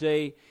in our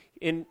day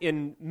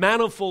in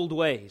manifold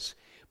ways.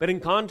 But in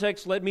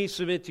context, let me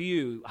submit to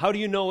you, how do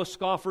you know a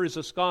scoffer is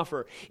a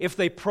scoffer? If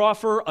they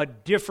proffer a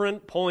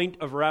different point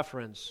of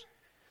reference.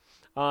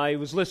 I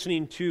was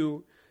listening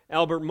to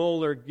Albert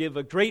Mohler give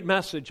a great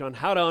message on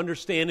how to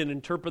understand and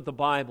interpret the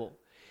Bible.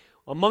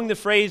 Among the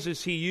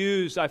phrases he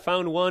used, I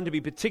found one to be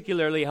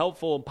particularly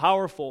helpful and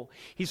powerful.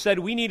 He said,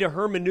 we need a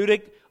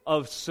hermeneutic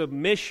of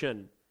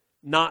submission,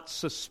 not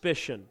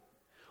suspicion.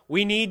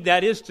 We need,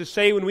 that is to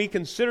say, when we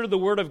consider the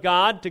Word of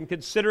God, to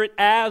consider it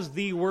as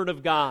the Word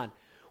of God.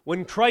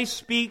 When Christ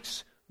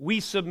speaks, we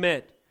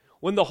submit.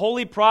 When the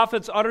holy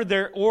prophets utter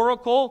their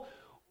oracle,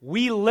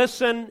 we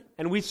listen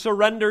and we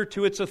surrender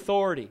to its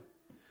authority.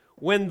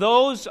 When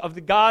those of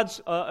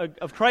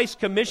Christ's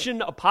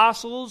commissioned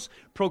apostles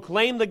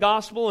proclaim the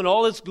gospel in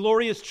all its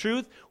glorious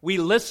truth, we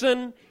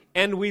listen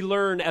and we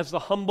learn as the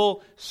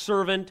humble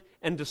servant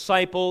and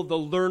disciple, the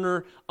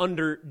learner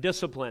under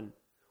discipline.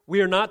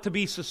 We are not to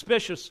be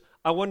suspicious.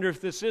 I wonder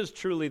if this is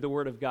truly the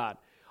Word of God.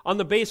 On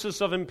the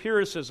basis of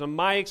empiricism,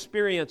 my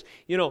experience,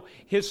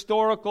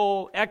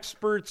 historical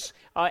experts,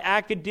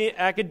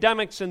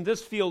 academics in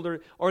this field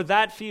or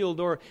that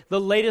field, or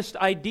the latest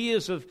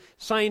ideas of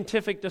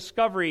scientific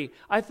discovery,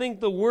 I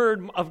think the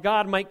Word of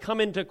God might come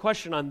into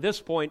question on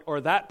this point or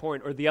that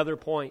point or the other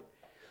point.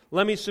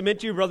 Let me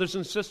submit to you, brothers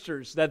and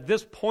sisters, that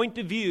this point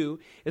of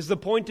view is the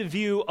point of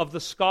view of the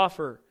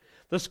scoffer.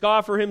 The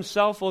scoffer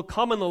himself will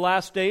come in the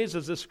last days,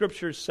 as the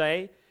Scriptures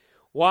say.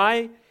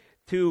 Why?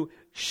 To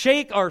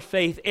shake our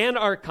faith and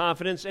our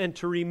confidence and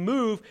to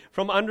remove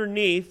from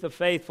underneath the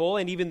faithful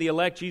and even the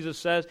elect, Jesus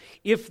says,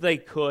 if they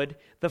could,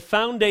 the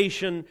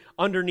foundation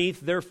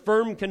underneath their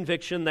firm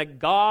conviction that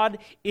God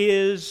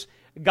is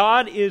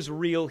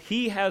real.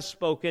 He has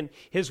spoken.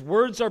 His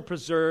words are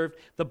preserved.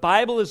 The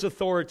Bible is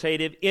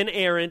authoritative,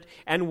 inerrant,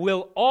 and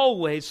will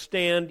always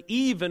stand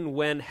even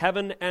when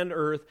heaven and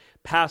earth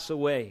pass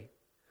away.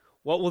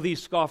 What will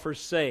these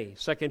scoffers say?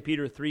 2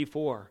 Peter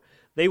 3:4.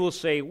 They will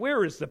say,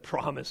 where is the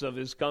promise of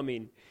His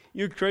coming?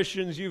 You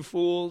Christians, you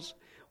fools,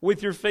 with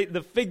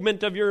the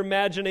figment of your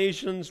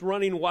imaginations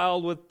running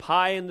wild with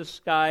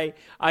pie-in-the-sky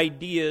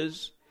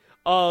ideas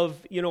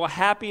of, a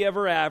happy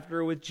ever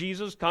after with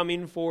Jesus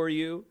coming for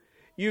you.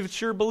 You've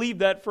sure believed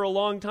that for a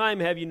long time,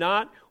 have you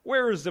not?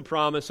 Where is the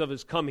promise of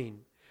His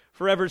coming?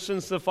 For ever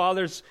since the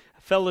fathers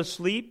fell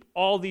asleep,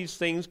 all these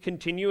things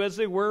continue as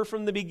they were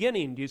from the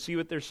beginning. Do you see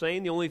what they're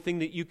saying? The only thing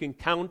that you can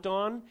count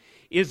on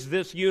is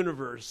this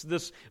universe,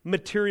 this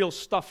material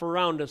stuff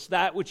around us,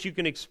 that which you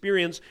can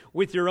experience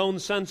with your own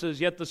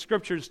senses. Yet the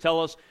Scriptures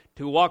tell us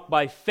to walk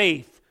by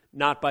faith,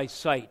 not by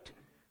sight.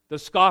 The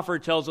scoffer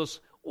tells us,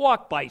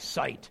 walk by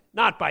sight,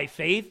 not by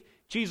faith.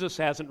 Jesus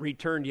hasn't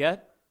returned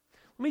yet.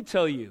 Let me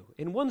tell you,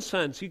 in one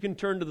sense, you can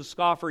turn to the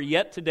scoffer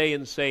yet today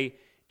and say,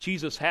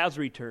 Jesus has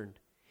returned.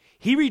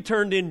 He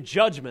returned in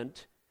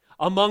judgment,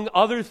 among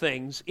other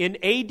things, in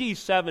AD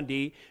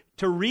 70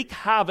 to wreak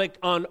havoc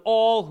on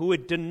all who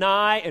would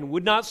deny and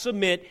would not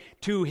submit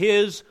to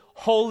His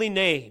holy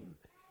name.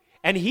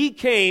 And He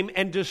came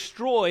and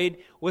destroyed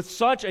with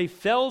such a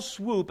fell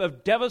swoop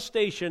of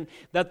devastation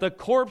that the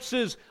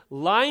corpses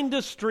lined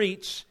the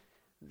streets,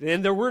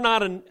 and there were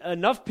not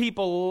enough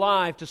people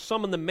alive to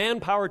summon the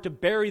manpower to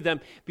bury them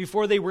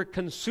before they were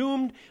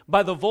consumed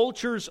by the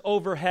vultures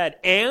overhead.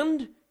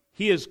 And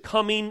He is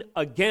coming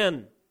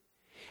again.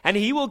 And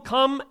He will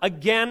come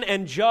again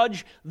and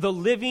judge the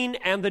living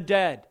and the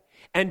dead.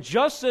 And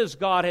just as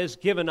God has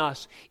given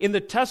us in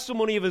the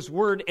testimony of His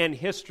Word and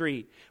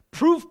history,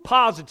 proof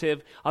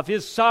positive of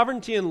His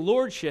sovereignty and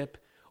lordship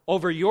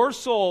over your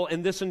soul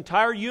and this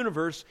entire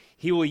universe,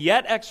 He will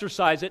yet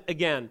exercise it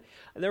again.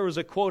 There was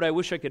a quote, I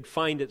wish I could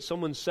find it.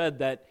 Someone said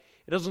that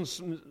it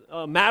doesn't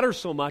matter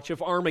so much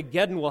if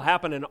Armageddon will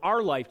happen in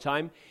our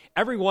lifetime.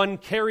 Everyone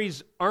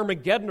carries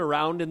Armageddon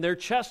around in their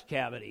chest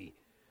cavity.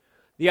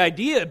 The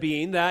idea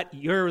being that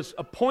you're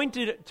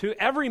appointed to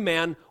every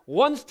man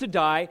once to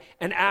die,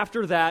 and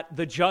after that,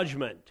 the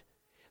judgment.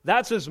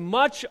 That's as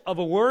much of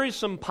a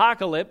worrisome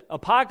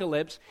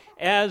apocalypse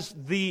as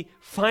the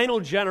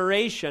final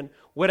generation,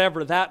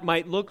 whatever that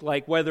might look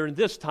like, whether in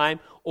this time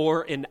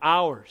or in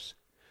ours.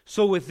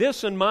 So with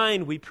this in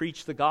mind, we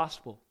preach the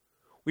gospel.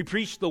 We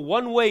preach the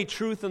one-way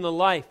truth in the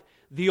life,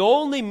 the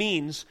only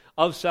means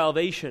of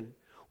salvation.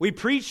 We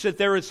preach that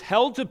there is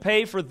hell to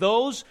pay for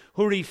those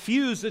who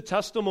refuse the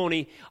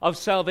testimony of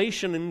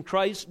salvation in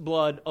Christ's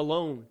blood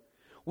alone.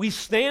 We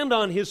stand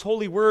on His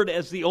holy word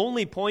as the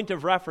only point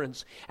of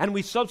reference, and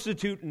we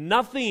substitute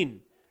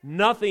nothing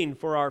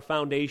for our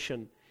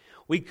foundation.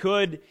 We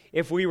could,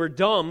 if we were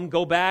dumb,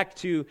 go back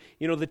to,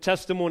 the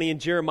testimony in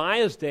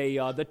Jeremiah's day,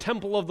 the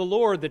temple of the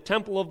Lord, the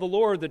temple of the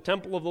Lord, the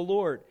temple of the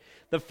Lord.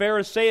 The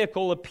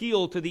Pharisaical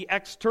appeal to the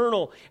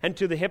external and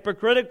to the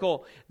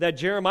hypocritical that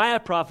Jeremiah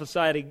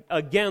prophesied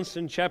against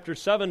in chapter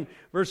 7,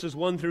 verses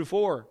 1 through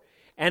 4,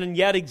 and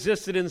yet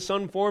existed in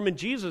some form in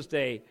Jesus'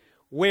 day,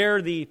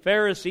 where the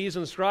Pharisees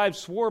and scribes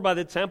swore by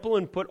the temple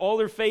and put all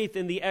their faith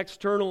in the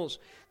externals.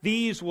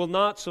 These will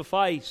not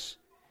suffice.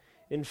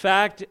 In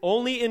fact,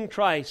 only in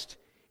Christ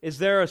is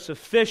there a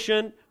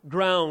sufficient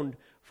ground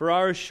for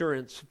our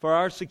assurance, for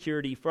our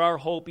security, for our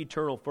hope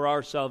eternal, for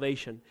our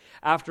salvation.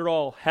 After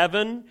all,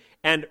 heaven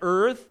and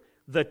earth,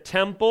 the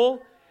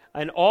temple,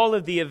 and all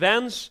of the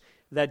events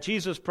that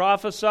Jesus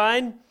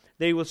prophesied,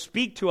 they will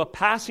speak to a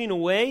passing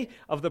away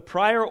of the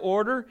prior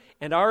order,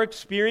 and our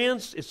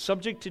experience is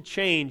subject to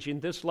change in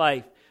this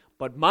life.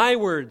 But my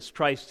words,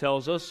 Christ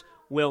tells us,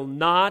 will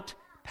not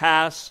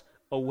pass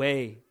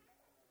away.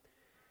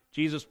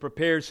 Jesus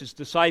prepares His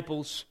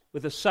disciples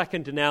with a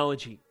second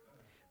analogy,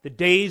 the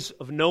days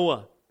of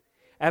Noah.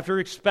 After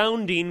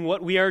expounding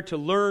what we are to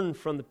learn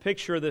from the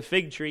picture of the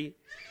fig tree,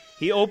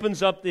 He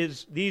opens up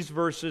these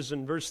verses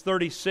in verse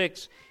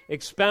 36,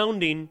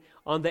 expounding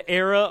on the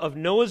era of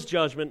Noah's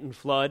judgment and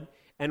flood,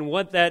 and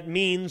what that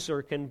means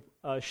or can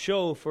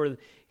show for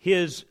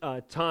his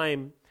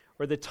time,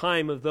 or the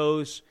time of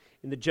those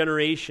in the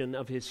generation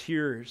of his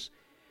hearers.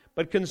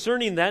 But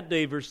concerning that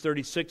day, verse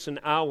 36, an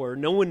hour,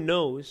 no one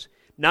knows,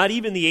 not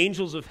even the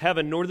angels of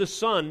heaven, nor the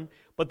Son,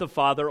 but the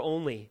Father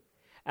only.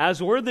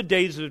 As were the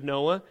days of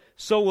Noah,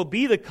 so will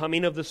be the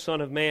coming of the Son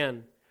of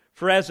Man.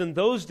 For as in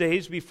those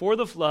days before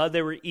the flood,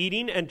 they were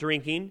eating and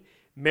drinking,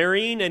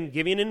 marrying and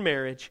giving in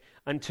marriage,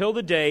 until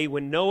the day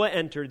when Noah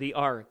entered the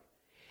ark.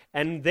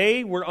 And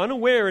they were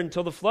unaware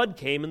until the flood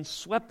came and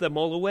swept them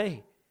all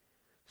away.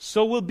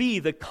 So will be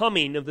the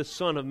coming of the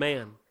Son of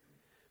Man.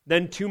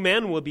 Then 2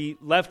 men will be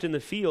left in the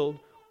field,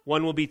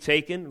 one will be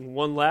taken and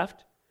one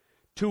left.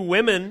 2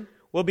 women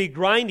will be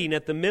grinding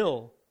at the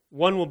mill,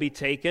 one will be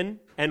taken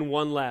and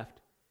one left.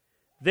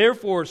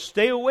 Therefore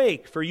stay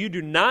awake, for you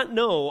do not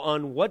know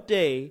on what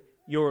day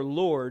your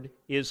Lord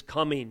is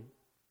coming.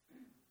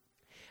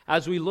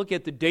 As we look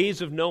at the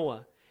days of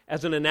Noah,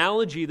 as an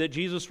analogy that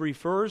Jesus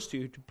refers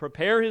to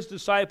prepare His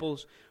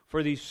disciples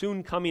for these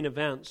soon coming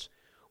events,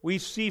 we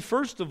see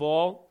first of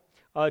all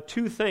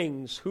 2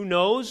 things. Who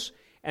knows,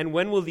 and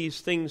when will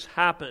these things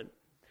happen?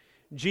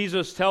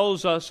 Jesus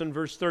tells us in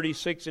verse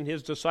 36, and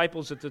His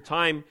disciples at the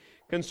time,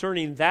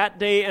 concerning that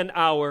day and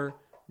hour,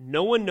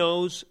 no one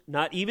knows,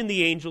 not even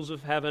the angels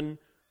of heaven,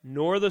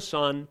 nor the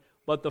Son,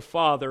 but the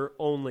Father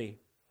only.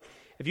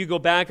 If you go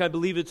back, I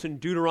believe it's in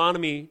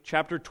Deuteronomy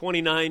chapter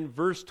 29,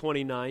 verse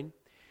 29,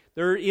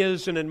 there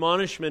is an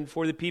admonishment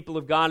for the people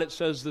of God. It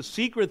says, the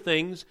secret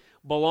things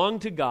belong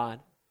to God,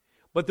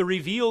 but the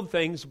revealed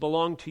things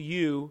belong to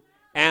you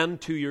and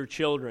to your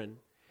children.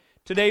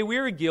 Today we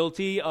are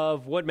guilty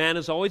of what man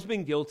has always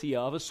been guilty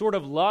of, a sort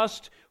of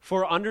lust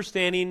for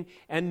understanding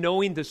and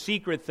knowing the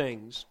secret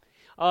things.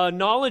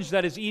 Knowledge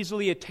that is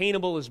easily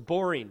attainable is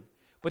boring,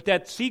 but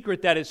that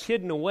secret that is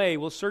hidden away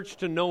will search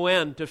to no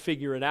end to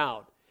figure it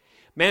out.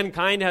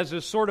 Mankind has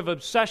this sort of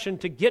obsession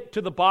to get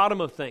to the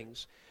bottom of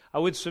things. I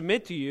would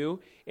submit to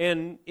you,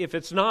 and if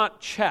it's not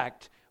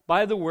checked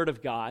by the Word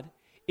of God,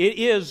 it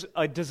is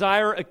a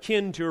desire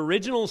akin to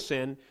original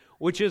sin,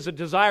 which is a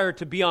desire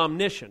to be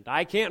omniscient.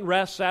 I can't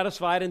rest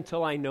satisfied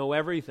until I know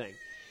everything.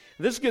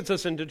 This gets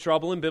us into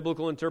trouble in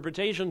biblical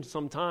interpretation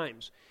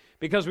sometimes,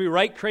 because we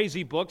write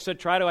crazy books that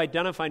try to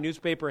identify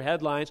newspaper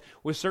headlines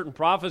with certain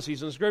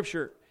prophecies in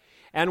Scripture.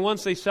 And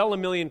once they sell 1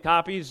 million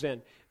copies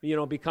and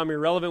become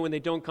irrelevant when they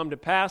don't come to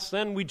pass,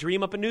 then we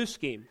dream up a new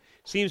scheme.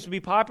 Seems to be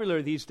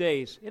popular these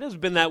days. It has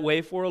been that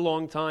way for a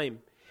long time.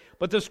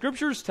 But the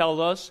Scriptures tell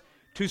us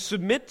to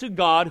submit to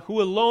God,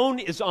 who alone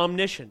is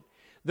omniscient.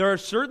 There are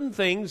certain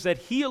things that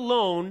He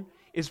alone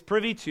is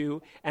privy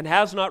to and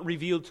has not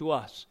revealed to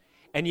us.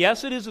 And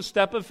yes, it is a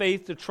step of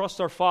faith to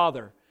trust our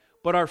Father,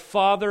 but our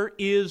Father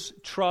is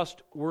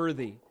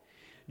trustworthy.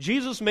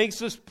 Jesus makes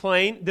this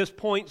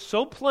point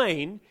so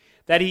plain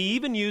that He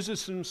even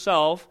uses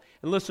Himself,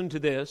 and listen to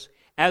this,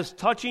 as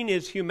touching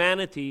His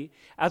humanity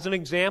as an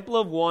example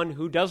of one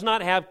who does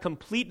not have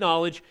complete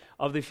knowledge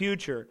of the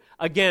future.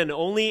 Again,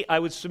 only I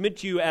would submit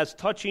to you as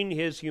touching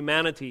His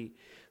humanity.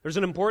 There's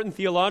an important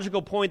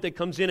theological point that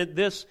comes in at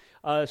this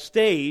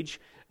stage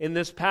in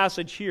this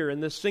passage here, in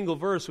this single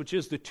verse, which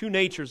is the two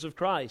natures of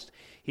Christ.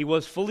 He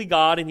was fully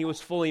God and He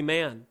was fully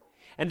man.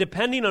 And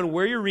depending on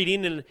where you're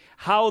reading and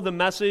how the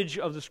message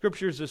of the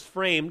Scriptures is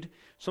framed,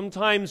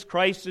 sometimes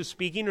Christ is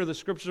speaking or the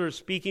Scriptures are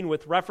speaking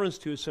with reference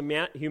to His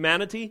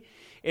humanity,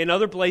 in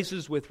other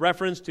places with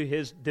reference to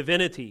His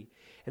divinity.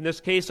 In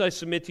this case, I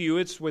submit to you,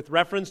 it's with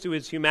reference to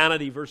His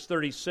humanity, verse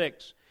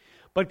 36.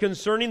 But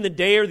concerning the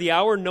day or the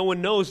hour, no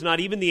one knows, not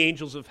even the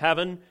angels of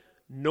heaven,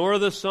 nor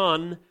the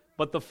Son,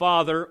 but the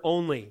Father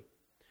only.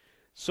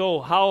 So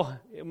how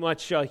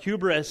much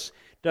hubris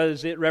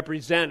does it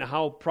represent?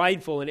 How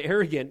prideful and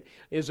arrogant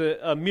is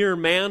a mere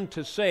man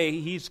to say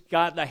he's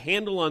got a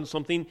handle on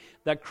something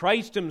that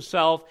Christ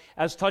Himself,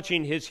 as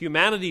touching His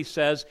humanity,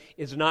 says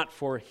is not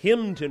for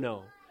Him to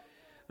know.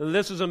 And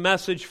this is a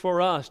message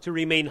for us to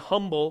remain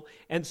humble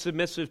and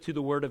submissive to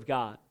the Word of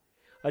God.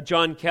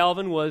 John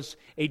Calvin was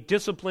a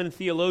disciplined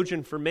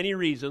theologian for many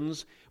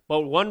reasons,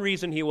 but one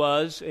reason he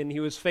was, and he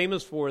was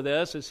famous for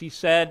this, is he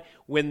said,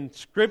 when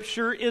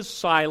Scripture is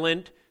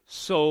silent,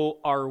 so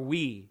are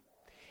we.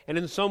 And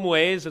in some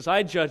ways, as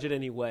I judge it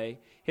anyway,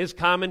 his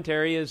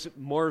commentary is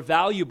more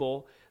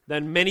valuable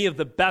than many of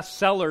the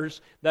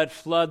bestsellers that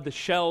flood the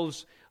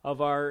shelves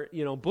of our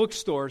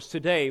bookstores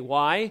today.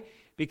 Why?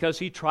 Because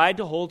he tried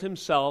to hold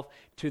himself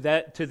to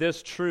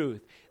this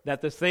truth,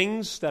 that the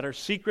things that are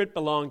secret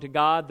belong to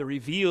God, the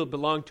revealed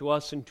belong to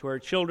us and to our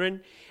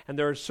children, and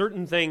there are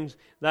certain things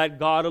that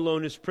God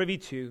alone is privy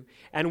to,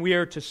 and we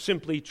are to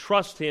simply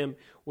trust Him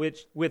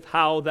with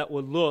how that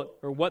will look,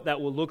 or what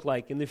that will look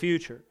like in the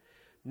future.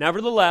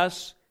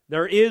 Nevertheless,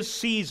 there is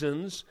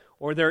seasons,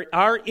 or there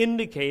are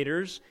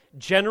indicators,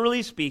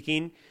 generally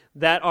speaking,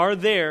 that are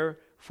there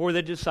for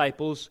the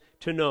disciples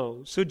to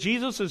know. So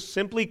Jesus is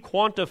simply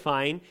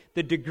quantifying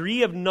the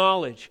degree of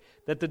knowledge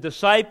that the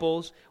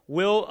disciples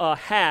will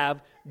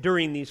have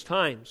during these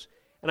times.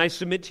 And I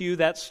submit to you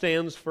that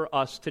stands for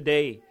us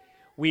today.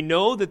 We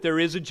know that there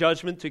is a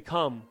judgment to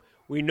come.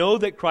 We know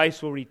that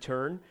Christ will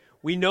return.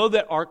 We know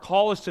that our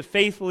call is to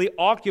faithfully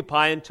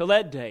occupy until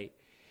that day.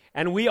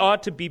 And we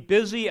ought to be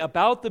busy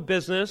about the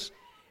business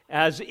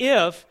as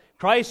if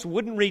Christ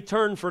wouldn't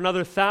return for another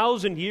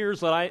 1,000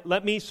 years,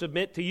 let me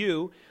submit to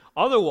you.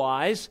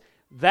 Otherwise,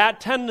 that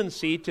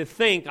tendency to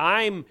think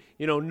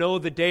know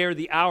the day or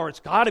the hour, it's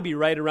got to be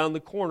right around the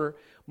corner,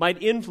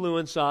 might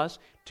influence us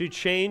to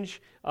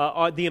change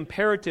the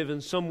imperative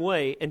in some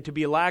way and to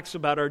be lax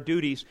about our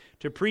duties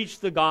to preach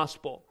the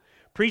gospel.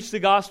 Preach the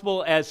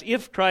gospel as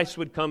if Christ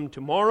would come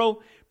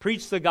tomorrow.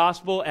 Preach the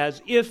gospel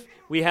as if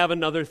we have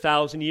another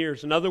 1,000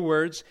 years. In other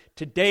words,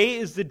 today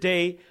is the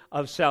day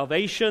of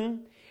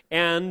salvation,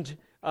 and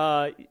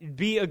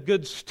be a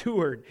good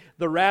steward.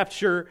 The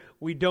rapture,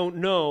 we don't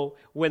know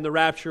when the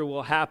rapture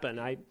will happen.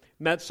 I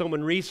met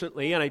someone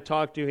recently, and I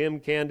talked to him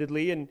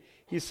candidly, and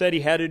he said he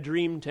had a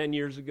dream 9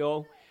 years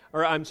ago,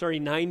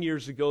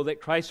 that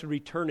Christ would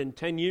return in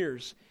 10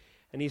 years.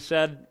 And he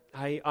said,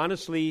 I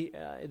honestly,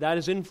 that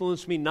has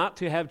influenced me not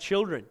to have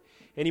children,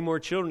 any more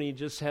children. He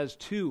just has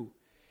 2.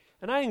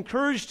 And I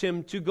encouraged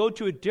him to go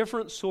to a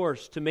different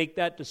source to make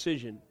that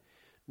decision.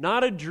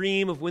 Not a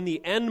dream of when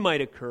the end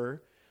might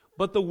occur,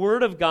 but the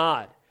Word of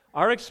God.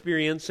 Our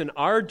experience and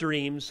our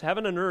dreams,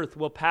 heaven and earth,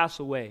 will pass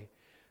away.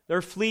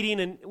 They're fleeting,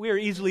 and we are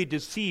easily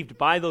deceived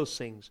by those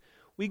things.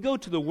 We go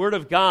to the Word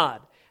of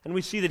God, and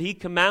we see that He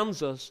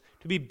commands us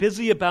to be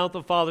busy about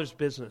the Father's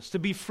business, to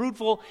be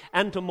fruitful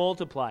and to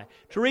multiply,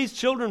 to raise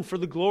children for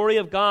the glory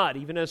of God,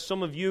 even as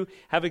some of you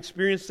have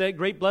experienced that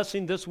great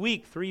blessing this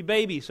week. 3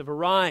 babies have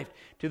arrived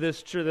to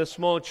this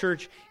small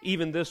church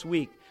even this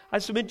week. I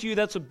submit to you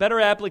that's a better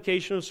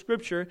application of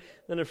Scripture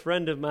than a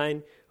friend of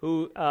mine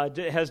who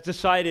has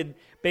decided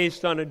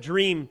based on a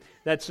dream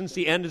that since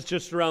the end is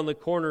just around the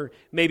corner,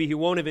 maybe he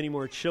won't have any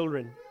more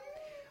children.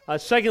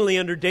 Secondly,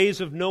 under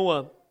days of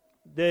Noah,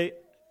 the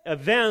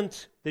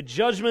event, the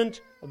judgment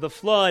of the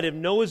flood of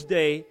Noah's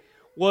day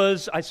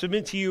was, I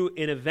submit to you,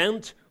 an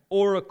event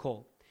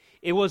oracle.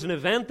 It was an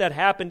event that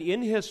happened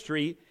in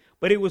history,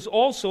 but it was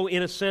also,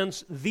 in a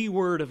sense, the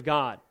Word of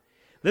God.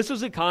 This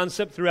is a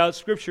concept throughout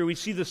Scripture. We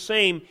see the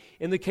same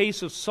in the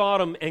case of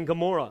Sodom and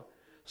Gomorrah.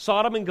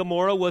 Sodom and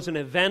Gomorrah was an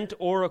event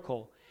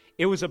oracle.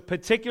 It was a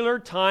particular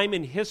time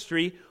in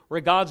history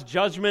where God's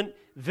judgment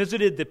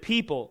visited the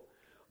people,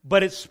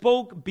 but it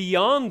spoke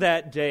beyond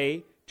that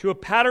day to a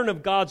pattern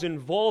of God's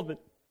involvement,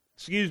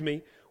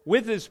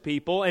 with His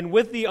people and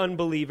with the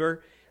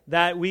unbeliever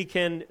that we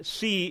can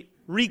see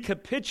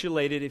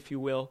recapitulated, if you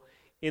will,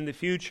 in the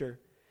future.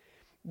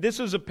 This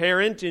is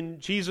apparent in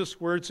Jesus'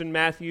 words in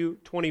Matthew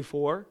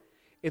 24.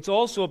 It's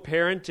also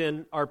apparent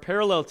in our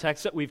parallel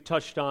text that we've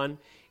touched on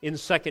in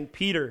 2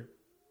 Peter.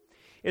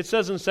 It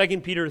says in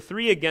 2 Peter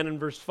 3 again in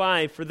verse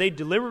 5, "For they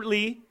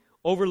deliberately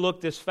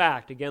overlooked this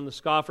fact," again the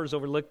scoffers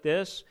overlooked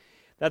this,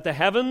 "that the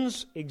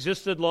heavens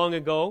existed long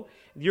ago,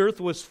 the earth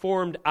was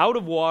formed out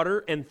of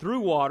water and through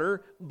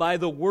water by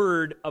the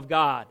word of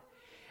God,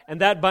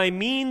 and that by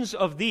means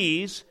of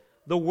these,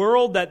 the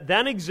world that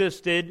then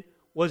existed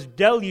was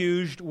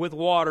deluged with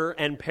water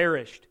and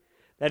perished.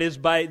 That is,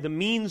 by the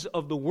means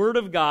of the word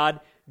of God,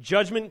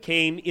 judgment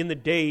came in the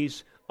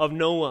days of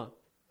Noah."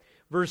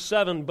 Verse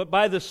 7, "But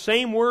by the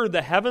same word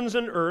the heavens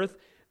and earth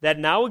that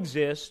now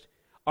exist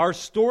are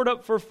stored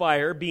up for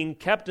fire, being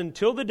kept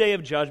until the day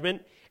of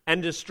judgment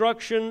and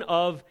destruction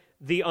of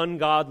the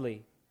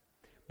ungodly.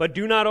 But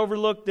do not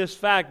overlook this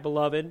fact,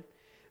 beloved,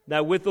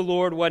 that with the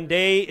Lord 1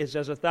 day is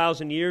as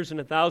 1,000 years, and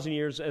 1,000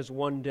 years as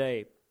 1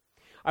 day."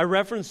 I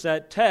reference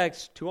that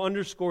text to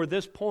underscore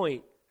this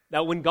point,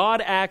 that when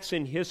God acts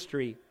in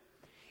history,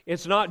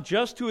 it's not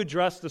just to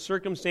address the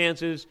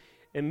circumstances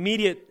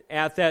immediate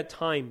at that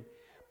time,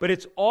 but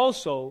it's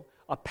also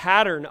a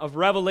pattern of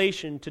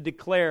revelation to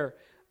declare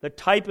the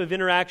type of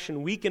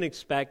interaction we can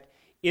expect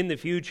in the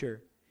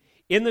future.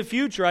 In the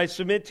future, I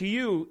submit to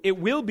you, it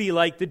will be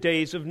like the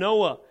days of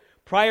Noah,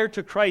 prior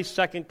to Christ's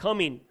second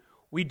coming.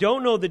 We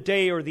don't know the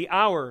day or the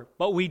hour,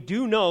 but we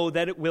do know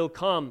that it will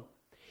come.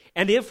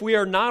 And if we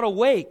are not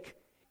awake,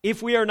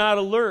 if we are not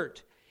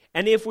alert,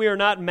 and if we are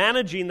not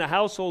managing the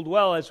household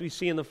well, as we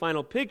see in the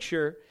final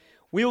picture,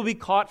 we will be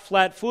caught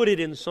flat-footed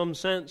in some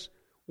sense.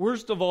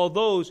 Worst of all,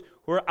 those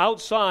who are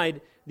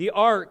outside the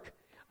ark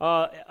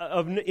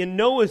in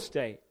Noah's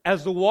day,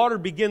 as the water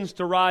begins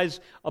to rise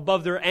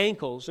above their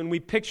ankles, and we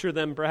picture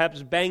them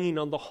perhaps banging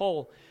on the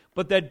hull,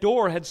 but that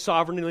door had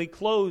sovereignly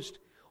closed.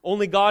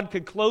 Only God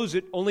could close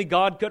it, only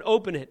God could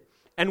open it.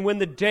 And when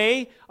the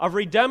day of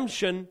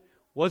redemption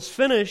was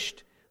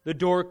finished, the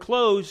door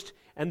closed,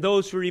 and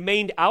those who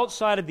remained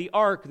outside of the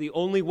ark, the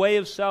only way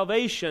of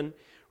salvation,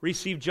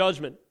 received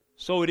judgment.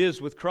 So it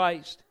is with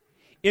Christ.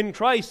 In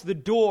Christ, the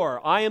door,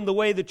 "I am the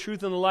way, the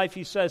truth, and the life,"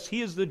 He says.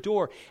 He is the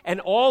door,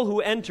 and all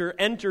who enter,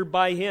 enter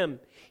by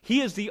Him.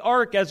 He is the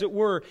ark, as it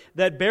were,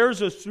 that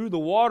bears us through the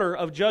water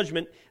of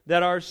judgment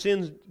that our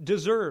sins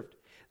deserved.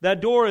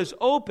 That door is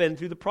open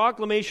through the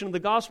proclamation of the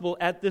gospel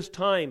at this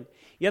time.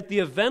 Yet the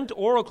event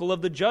oracle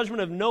of the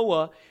judgment of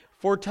Noah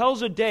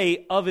foretells a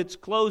day of its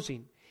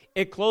closing.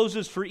 It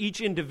closes for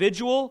each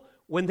individual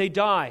when they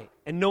die,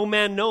 and no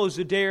man knows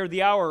the day or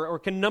the hour or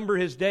can number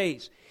his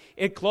days.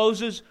 It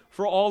closes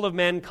for all of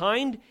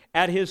mankind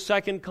at His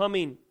second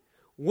coming,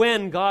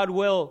 when God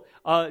will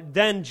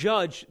then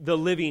judge the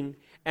living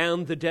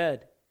and the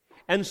dead.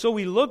 And so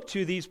we look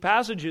to these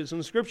passages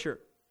in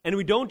Scripture, and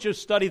we don't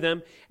just study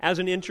them as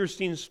an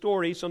interesting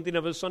story, something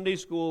of a Sunday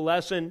school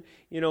lesson,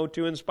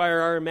 to inspire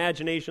our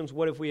imaginations,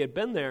 what if we had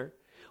been there?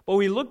 But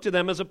we look to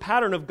them as a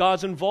pattern of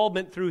God's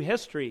involvement through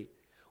history.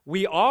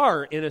 We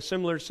are in a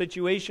similar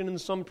situation in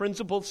some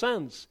principled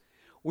sense.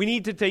 We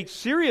need to take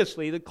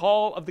seriously the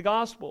call of the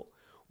gospel.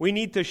 We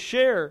need to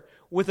share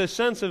with a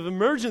sense of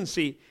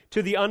emergency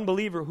to the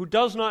unbeliever who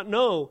does not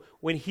know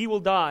when he will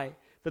die,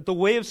 that the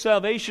way of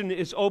salvation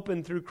is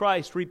open through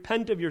Christ.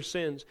 Repent of your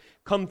sins,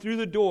 come through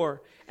the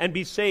door, and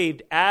be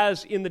saved,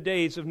 as in the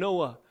days of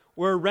Noah,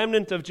 where a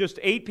remnant of just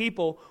 8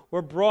 people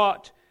were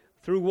brought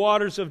through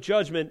waters of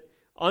judgment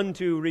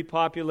unto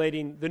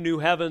repopulating the new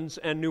heavens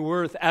and new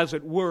earth, as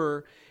it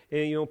were,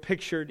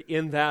 pictured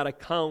in that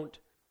account.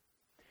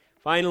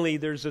 Finally,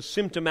 there's a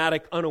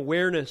symptomatic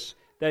unawareness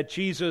that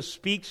Jesus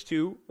speaks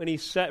to when He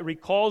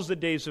recalls the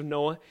days of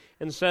Noah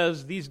and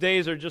says, these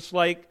days are just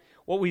like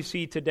what we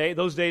see today.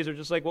 Those days are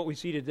just like what we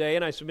see today.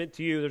 And I submit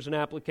to you, there's an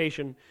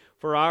application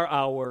for our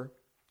hour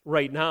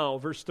right now.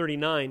 Verse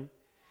 39,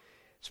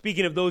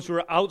 speaking of those who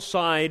are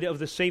outside of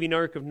the saving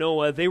ark of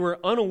Noah, they were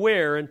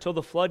unaware until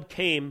the flood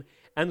came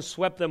and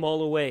swept them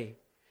all away.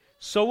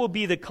 So will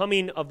be the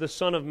coming of the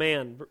Son of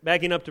Man.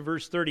 Backing up to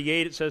verse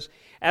 38, it says,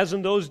 "As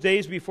in those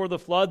days before the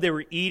flood, they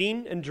were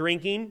eating and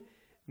drinking,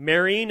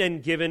 marrying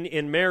and given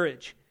in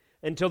marriage,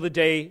 until the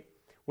day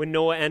when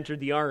Noah entered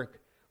the ark."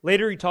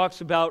 Later he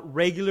talks about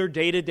regular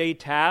day-to-day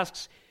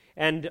tasks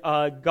and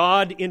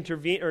God's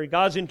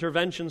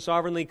intervention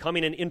sovereignly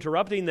coming and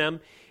interrupting them.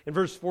 In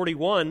verse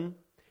 41,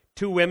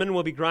 2 women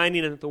will be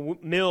grinding at the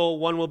mill,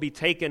 1 will be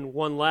taken,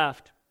 1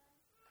 left.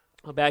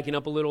 Backing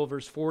up a little,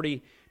 verse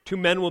 40, 2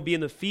 men will be in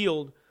the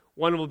field,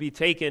 1 will be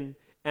taken,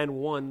 and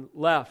 1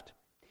 left.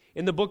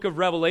 In the book of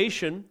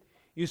Revelation,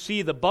 you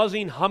see the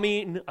buzzing,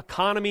 humming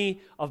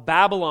economy of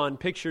Babylon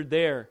pictured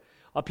there.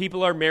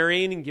 People are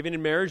marrying and giving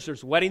in marriage.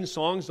 There's wedding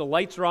songs. The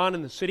lights are on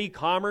in the city.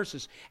 Commerce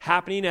is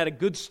happening at a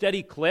good,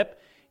 steady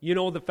clip.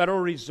 The Federal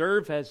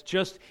Reserve has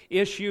just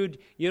issued,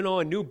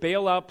 a new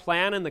bailout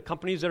plan, and the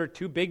companies that are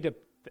too big to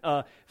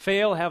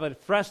fail have a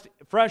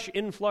fresh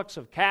influx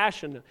of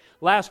cash. And the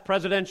last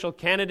presidential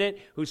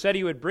candidate who said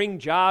he would bring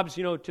jobs,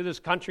 to this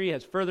country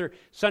has further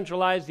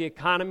centralized the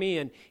economy,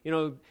 and,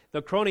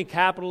 the crony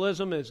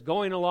capitalism is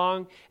going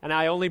along. And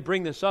I only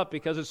bring this up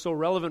because it's so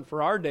relevant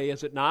for our day,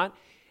 is it not?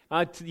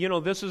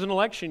 This is an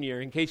election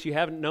year, in case you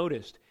haven't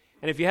noticed.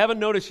 And if you haven't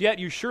noticed yet,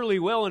 you surely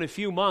will in a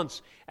few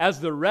months, as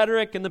the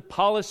rhetoric and the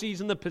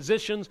policies and the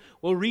positions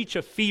will reach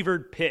a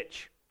fevered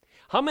pitch.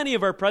 How many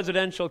of our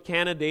presidential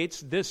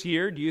candidates this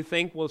year do you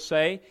think will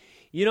say,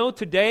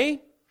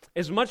 today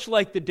is much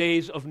like the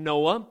days of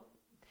Noah?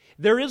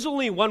 There is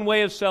only one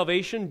way of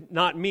salvation,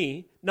 not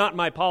me, not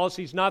my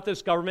policies, not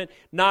this government,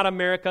 not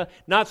America,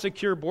 not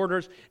secure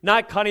borders,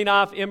 not cutting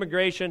off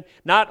immigration,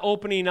 not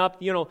opening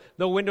up,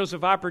 the windows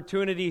of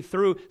opportunity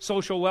through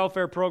social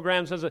welfare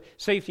programs as a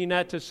safety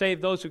net to save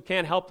those who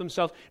can't help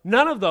themselves.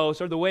 None of those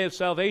are the way of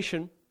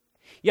salvation.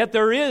 Yet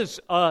there is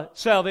a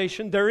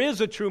salvation, there is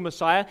a true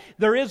Messiah,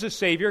 there is a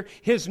Savior.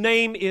 His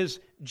name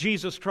is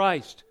Jesus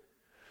Christ.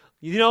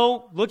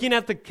 Looking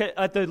at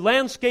the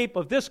landscape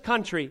of this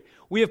country,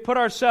 we have put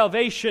our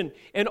salvation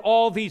in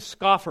all these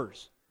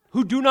scoffers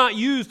who do not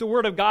use the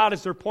Word of God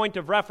as their point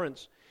of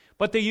reference,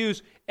 but they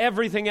use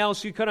everything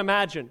else you could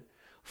imagine.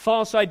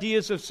 False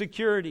ideas of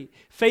security,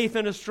 faith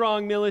in a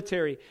strong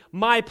military,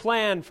 my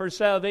plan for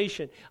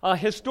salvation, a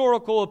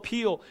historical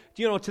appeal,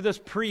 to this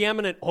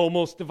preeminent,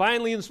 almost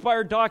divinely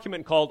inspired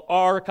document called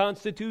our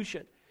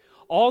Constitution.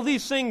 All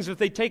these things, if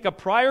they take a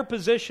prior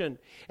position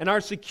in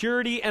our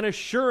security and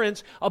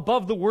assurance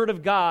above the Word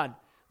of God,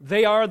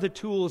 they are the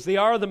tools, they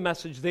are the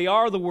message, they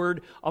are the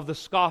word of the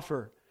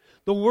scoffer.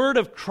 The word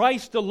of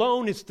Christ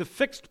alone is the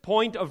fixed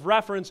point of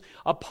reference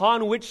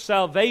upon which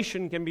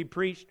salvation can be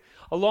preached,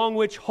 along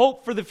which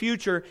hope for the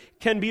future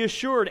can be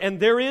assured, and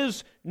there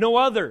is no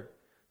other.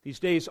 These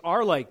days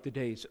are like the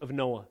days of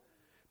Noah.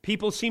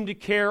 People seem to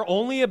care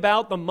only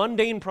about the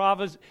mundane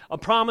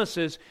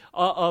promises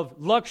of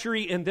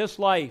luxury in this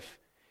life.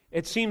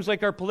 It seems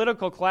like our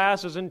political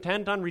class is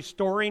intent on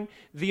restoring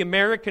the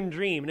American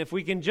dream. And if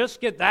we can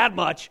just get that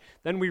much,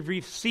 then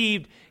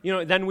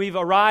we've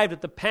arrived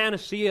at the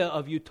panacea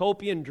of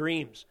utopian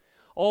dreams.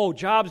 Oh,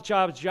 jobs,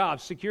 jobs,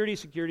 jobs, security,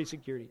 security,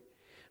 security.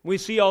 We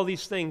see all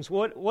these things.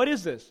 What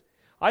is this?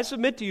 I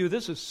submit to you,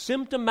 this is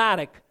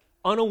symptomatic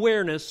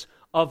unawareness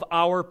of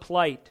our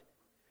plight.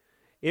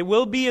 It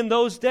will be in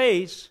those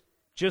days,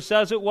 just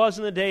as it was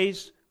in the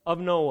days of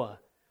Noah.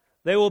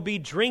 They will be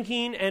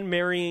drinking and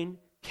marrying,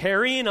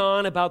 carrying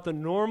on about the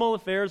normal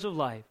affairs of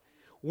life,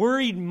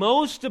 worried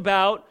most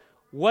about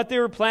what they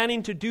were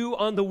planning to do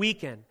on the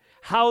weekend,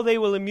 how they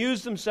will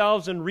amuse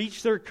themselves and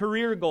reach their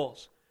career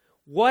goals.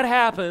 What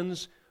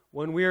happens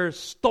when we are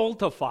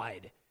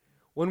stultified,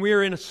 when we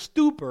are in a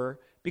stupor,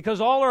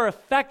 because all our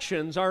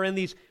affections are in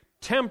these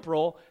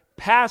temporal,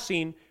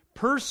 passing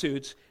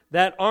pursuits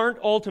that aren't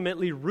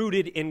ultimately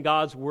rooted in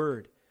God's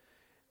Word?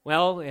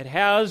 Well, it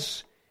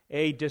has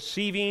a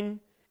deceiving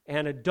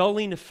and a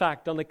dulling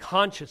effect on the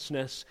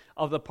consciousness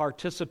of the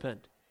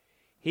participant.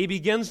 He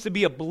begins to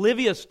be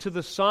oblivious to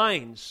the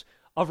signs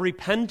of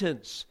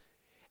repentance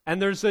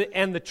and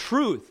the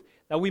truth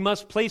that we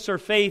must place our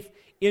faith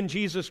in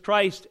Jesus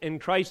Christ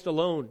and Christ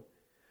alone.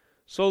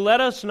 So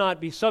let us not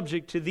be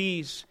subject to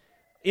these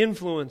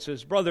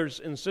influences,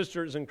 brothers and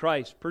sisters in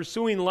Christ,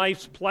 pursuing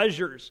life's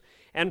pleasures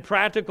and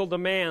practical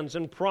demands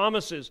and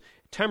promises,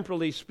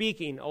 temporally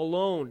speaking,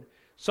 alone,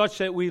 such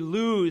that we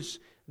lose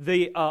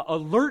the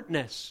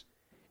alertness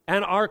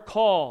and our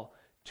call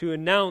to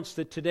announce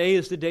that today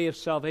is the day of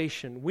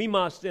salvation. We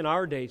must, in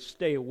our day,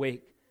 stay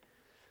awake.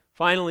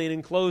 Finally, and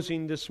in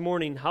closing this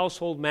morning,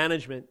 household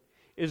management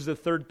is the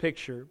third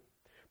picture.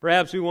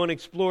 Perhaps we won't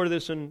explore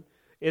this in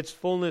its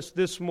fullness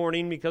this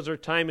morning because our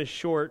time is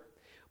short.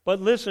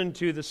 But listen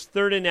to this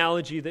third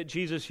analogy that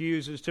Jesus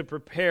uses to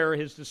prepare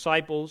His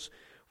disciples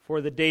for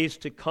the days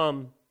to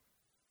come.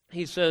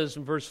 He says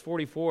in verse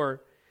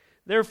 44,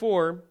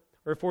 therefore,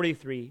 or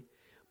 43,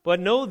 but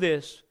know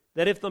this,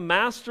 that if the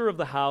master of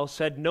the house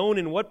had known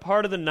in what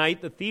part of the night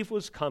the thief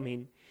was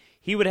coming,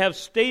 he would have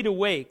stayed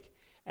awake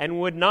and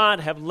would not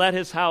have let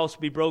his house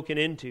be broken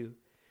into.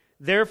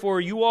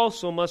 Therefore you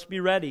also must be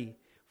ready,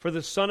 for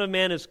the Son of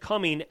Man is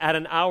coming at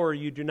an hour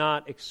you do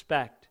not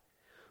expect.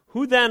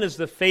 Who then is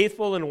the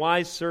faithful and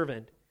wise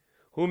servant,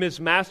 whom his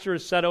master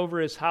has set over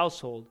his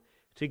household,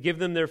 to give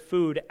them their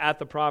food at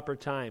the proper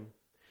time?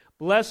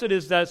 Blessed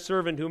is that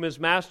servant whom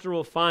his master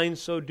will find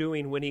so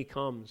doing when he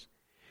comes.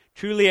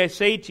 Truly I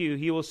say to you,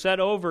 he will set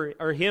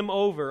him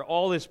over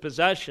all his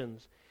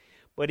possessions.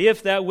 But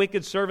if that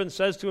wicked servant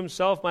says to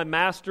himself, my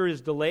master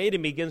is delayed,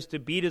 and begins to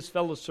beat his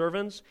fellow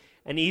servants,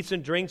 and eats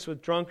and drinks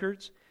with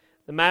drunkards,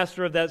 the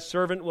master of that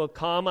servant will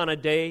come on a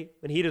day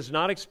when he does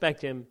not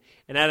expect him,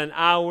 and at an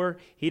hour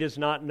he does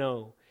not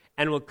know,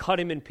 and will cut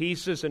him in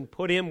pieces and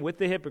put him with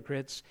the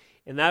hypocrites.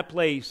 In that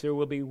place there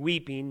will be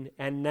weeping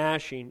and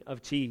gnashing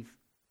of teeth.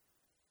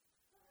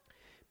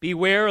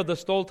 Beware of the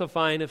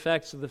stultifying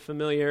effects of the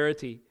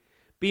familiarity.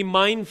 Be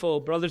mindful,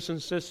 brothers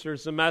and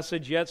sisters, the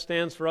message yet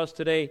stands for us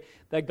today,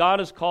 that God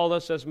has called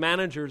us as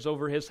managers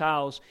over His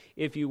house,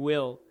 if you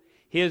will.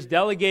 He has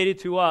delegated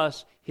to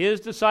us, His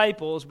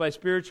disciples, by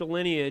spiritual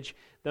lineage,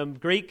 the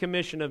Great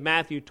Commission of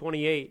Matthew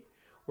 28,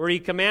 where He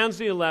commands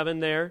the 11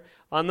 there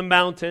on the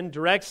mountain,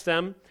 directs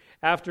them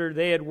after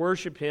they had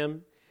worshipped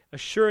Him,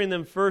 assuring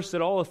them first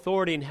that all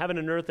authority in heaven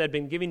and earth had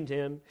been given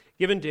to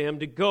him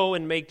to go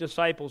and make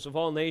disciples of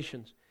all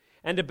nations,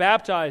 and to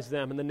baptize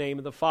them in the name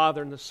of the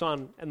Father and the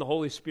Son and the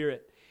Holy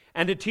Spirit,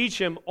 and to teach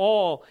them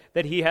all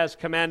that He has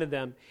commanded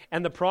them.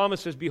 And the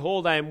promise is,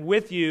 behold, I am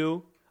with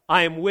you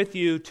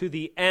to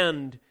the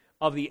end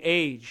of the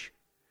age.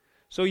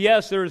 So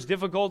yes, there is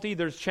difficulty,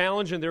 there's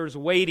challenge, and there is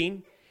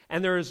waiting,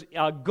 and there is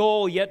a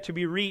goal yet to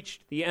be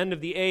reached, the end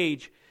of the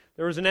age.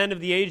 There was an end of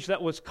the age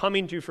that was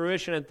coming to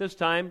fruition at this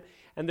time,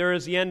 and there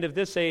is the end of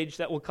this age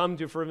that will come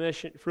to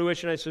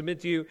fruition, I submit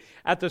to you,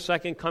 at the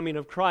second coming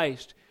of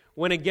Christ,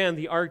 when again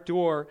the ark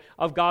door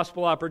of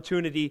gospel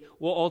opportunity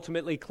will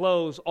ultimately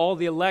close. All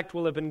the elect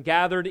will have been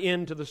gathered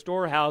into the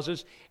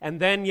storehouses, and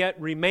then yet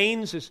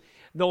remains is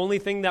the only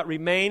thing that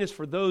remains is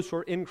for those who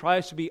are in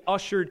Christ to be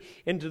ushered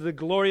into the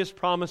glorious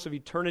promise of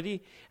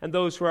eternity, and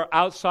those who are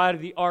outside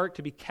of the ark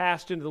to be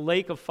cast into the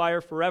lake of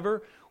fire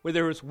forever, where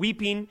there is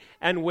weeping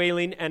and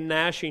wailing and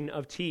gnashing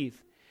of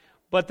teeth.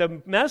 But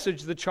the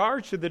message, the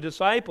charge to the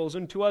disciples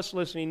and to us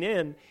listening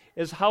in,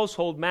 is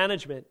household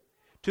management.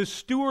 To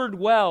steward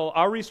well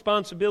our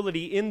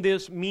responsibility in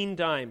this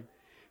meantime,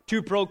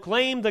 to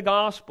proclaim the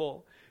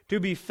gospel,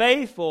 to be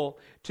faithful,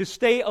 to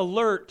stay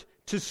alert,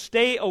 to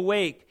stay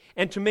awake,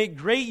 and to make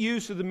great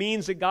use of the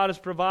means that God has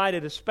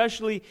provided,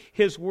 especially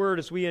His Word,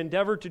 as we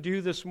endeavor to do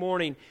this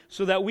morning,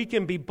 so that we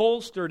can be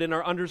bolstered in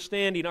our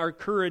understanding, our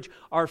courage,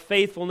 our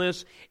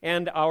faithfulness,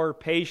 and our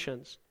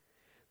patience.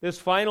 This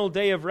final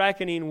day of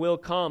reckoning will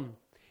come.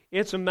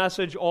 It's a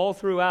message all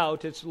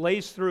throughout, it's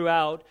laced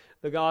throughout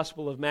the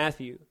Gospel of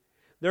Matthew.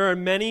 There are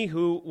many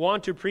who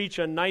want to preach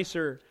a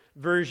nicer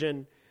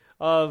version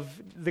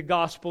of the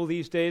gospel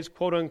these days,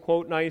 quote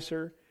unquote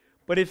nicer.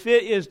 But if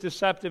it is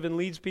deceptive and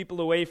leads people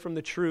away from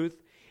the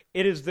truth,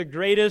 it is the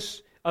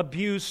greatest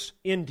abuse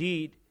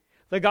indeed.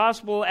 The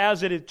gospel,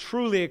 as it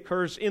truly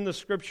occurs in the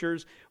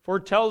Scriptures,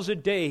 foretells a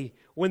day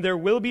when there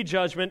will be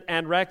judgment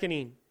and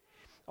reckoning.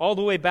 All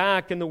the way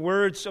back in the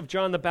words of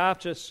John the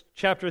Baptist,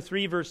 chapter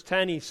 3, verse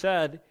 10, he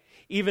said,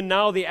 "Even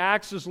now the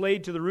axe is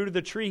laid to the root of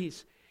the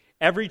trees.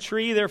 Every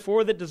tree,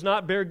 therefore, that does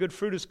not bear good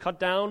fruit is cut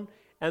down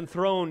and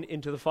thrown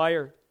into the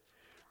fire."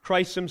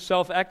 Christ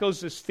Himself echoes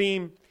this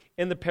theme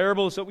in the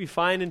parables that we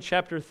find in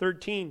chapter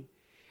 13.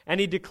 And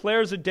He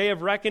declares a day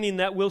of reckoning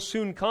that will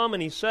soon come,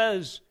 and He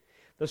says,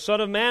 "The Son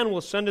of Man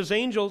will send His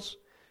angels,"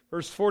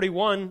 verse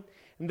 41,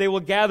 "and they will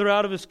gather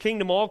out of His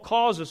kingdom all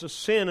causes of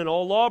sin and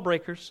all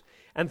lawbreakers,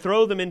 and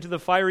throw them into the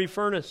fiery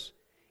furnace.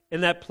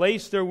 In that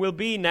place there will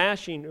be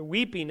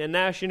weeping and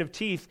gnashing of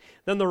teeth.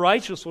 Then the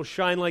righteous will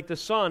shine like the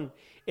sun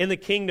in the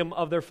kingdom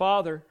of their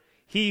Father.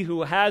 He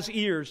who has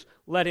ears,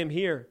 let him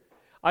hear."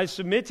 I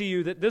submit to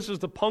you that this is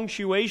the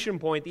punctuation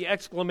point, the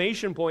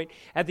exclamation point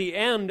at the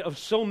end of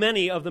so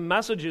many of the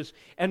messages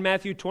in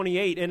Matthew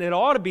 28. And it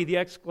ought to be the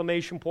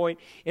exclamation point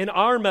in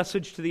our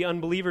message to the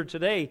unbeliever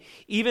today.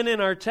 Even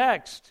in our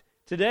text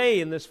today,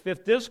 in this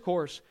fifth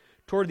discourse,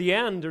 toward the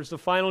end, there's the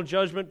final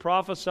judgment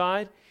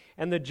prophesied,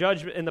 and the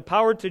judgment and the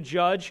power to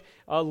judge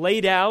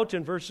laid out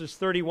in verses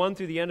 31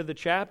 through the end of the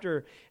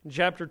chapter, in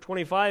chapter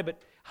 25.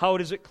 But how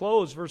does it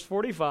close? Verse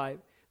 45.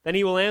 "Then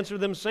He will answer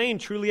them, saying,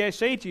 Truly I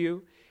say to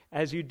you,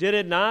 as you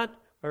did not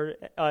do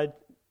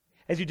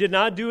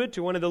it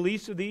to one of the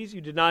least of these, you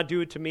did not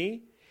do it to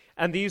me.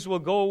 And these will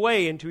go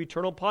away into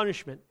eternal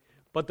punishment,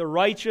 but the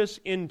righteous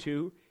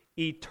into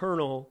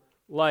eternal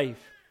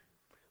life."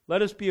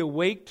 Let us be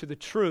awake to the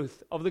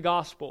truth of the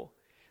gospel,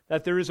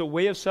 that there is a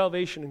way of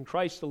salvation in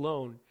Christ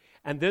alone,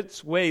 and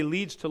this way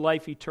leads to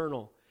life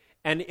eternal,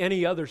 and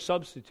any other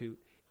substitute,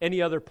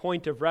 any other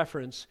point of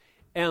reference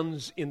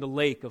ends in the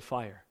lake of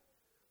fire.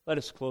 Let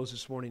us close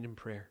this morning in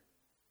prayer.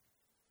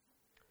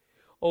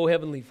 Oh,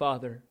 Heavenly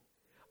Father,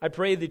 I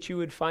pray that You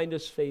would find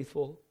us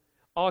faithful,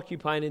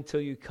 occupying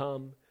until You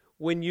come,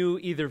 when You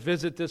either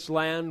visit this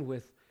land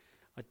with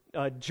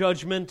a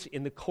judgment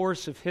in the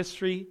course of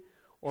history,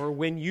 or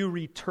when You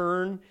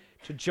return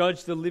to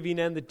judge the living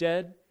and the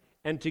dead,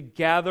 and to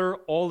gather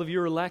all of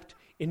Your elect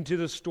into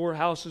the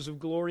storehouses of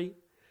glory.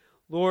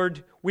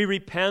 Lord, we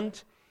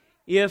repent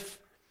if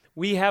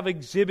we have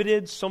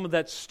exhibited some of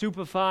that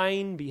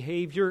stupefying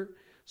behavior,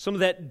 some of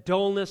that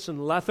dullness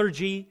and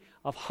lethargy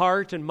of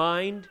heart and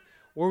mind,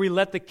 where we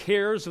let the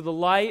cares of the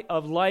light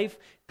of life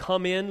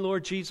come in,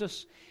 Lord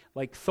Jesus,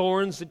 like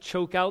thorns that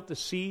choke out the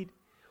seed.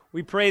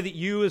 We pray that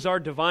You, as our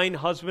divine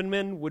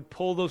husbandman, would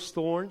pull those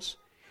thorns,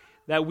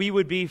 that we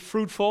would be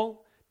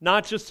fruitful,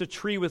 not just a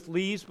tree with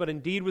leaves, but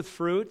indeed with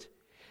fruit,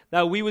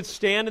 that we would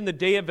stand in the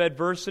day of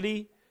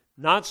adversity,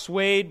 not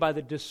swayed by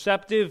the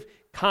deceptive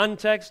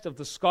context of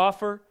the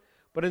scoffer,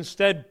 but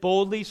instead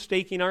boldly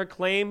staking our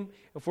claim,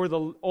 if we're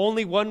the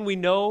only one we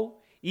know,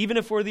 even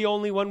if we're the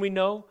only one we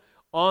know,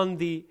 on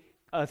the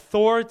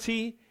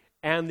authority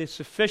and the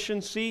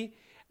sufficiency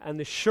and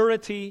the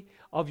surety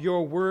of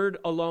your word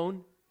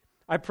alone.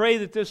 I pray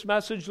that this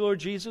message, Lord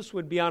Jesus,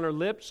 would be on our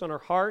lips, on our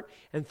heart,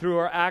 and through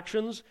our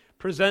actions,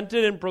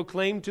 presented and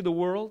proclaimed to the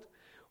world,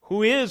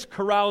 who is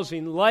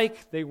carousing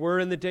like they were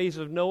in the days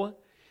of Noah,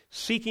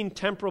 seeking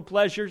temporal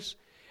pleasures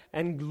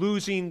and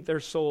losing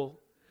their soul.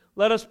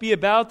 Let us be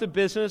about the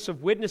business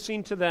of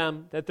witnessing to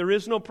them that there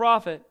is no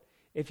profit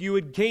if you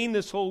would gain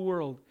this whole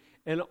world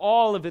and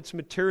all of its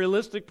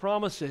materialistic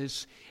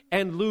promises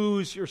and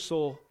lose your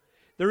soul.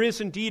 There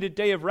is indeed a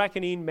day of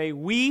reckoning. May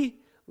we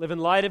live in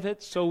light of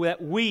it so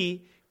that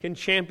we can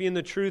champion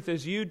the truth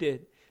as you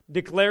did,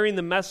 declaring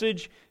the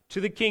message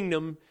to the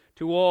kingdom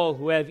to all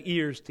who have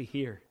ears to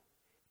hear.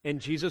 In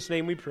Jesus'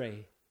 name we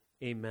pray.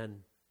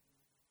 Amen.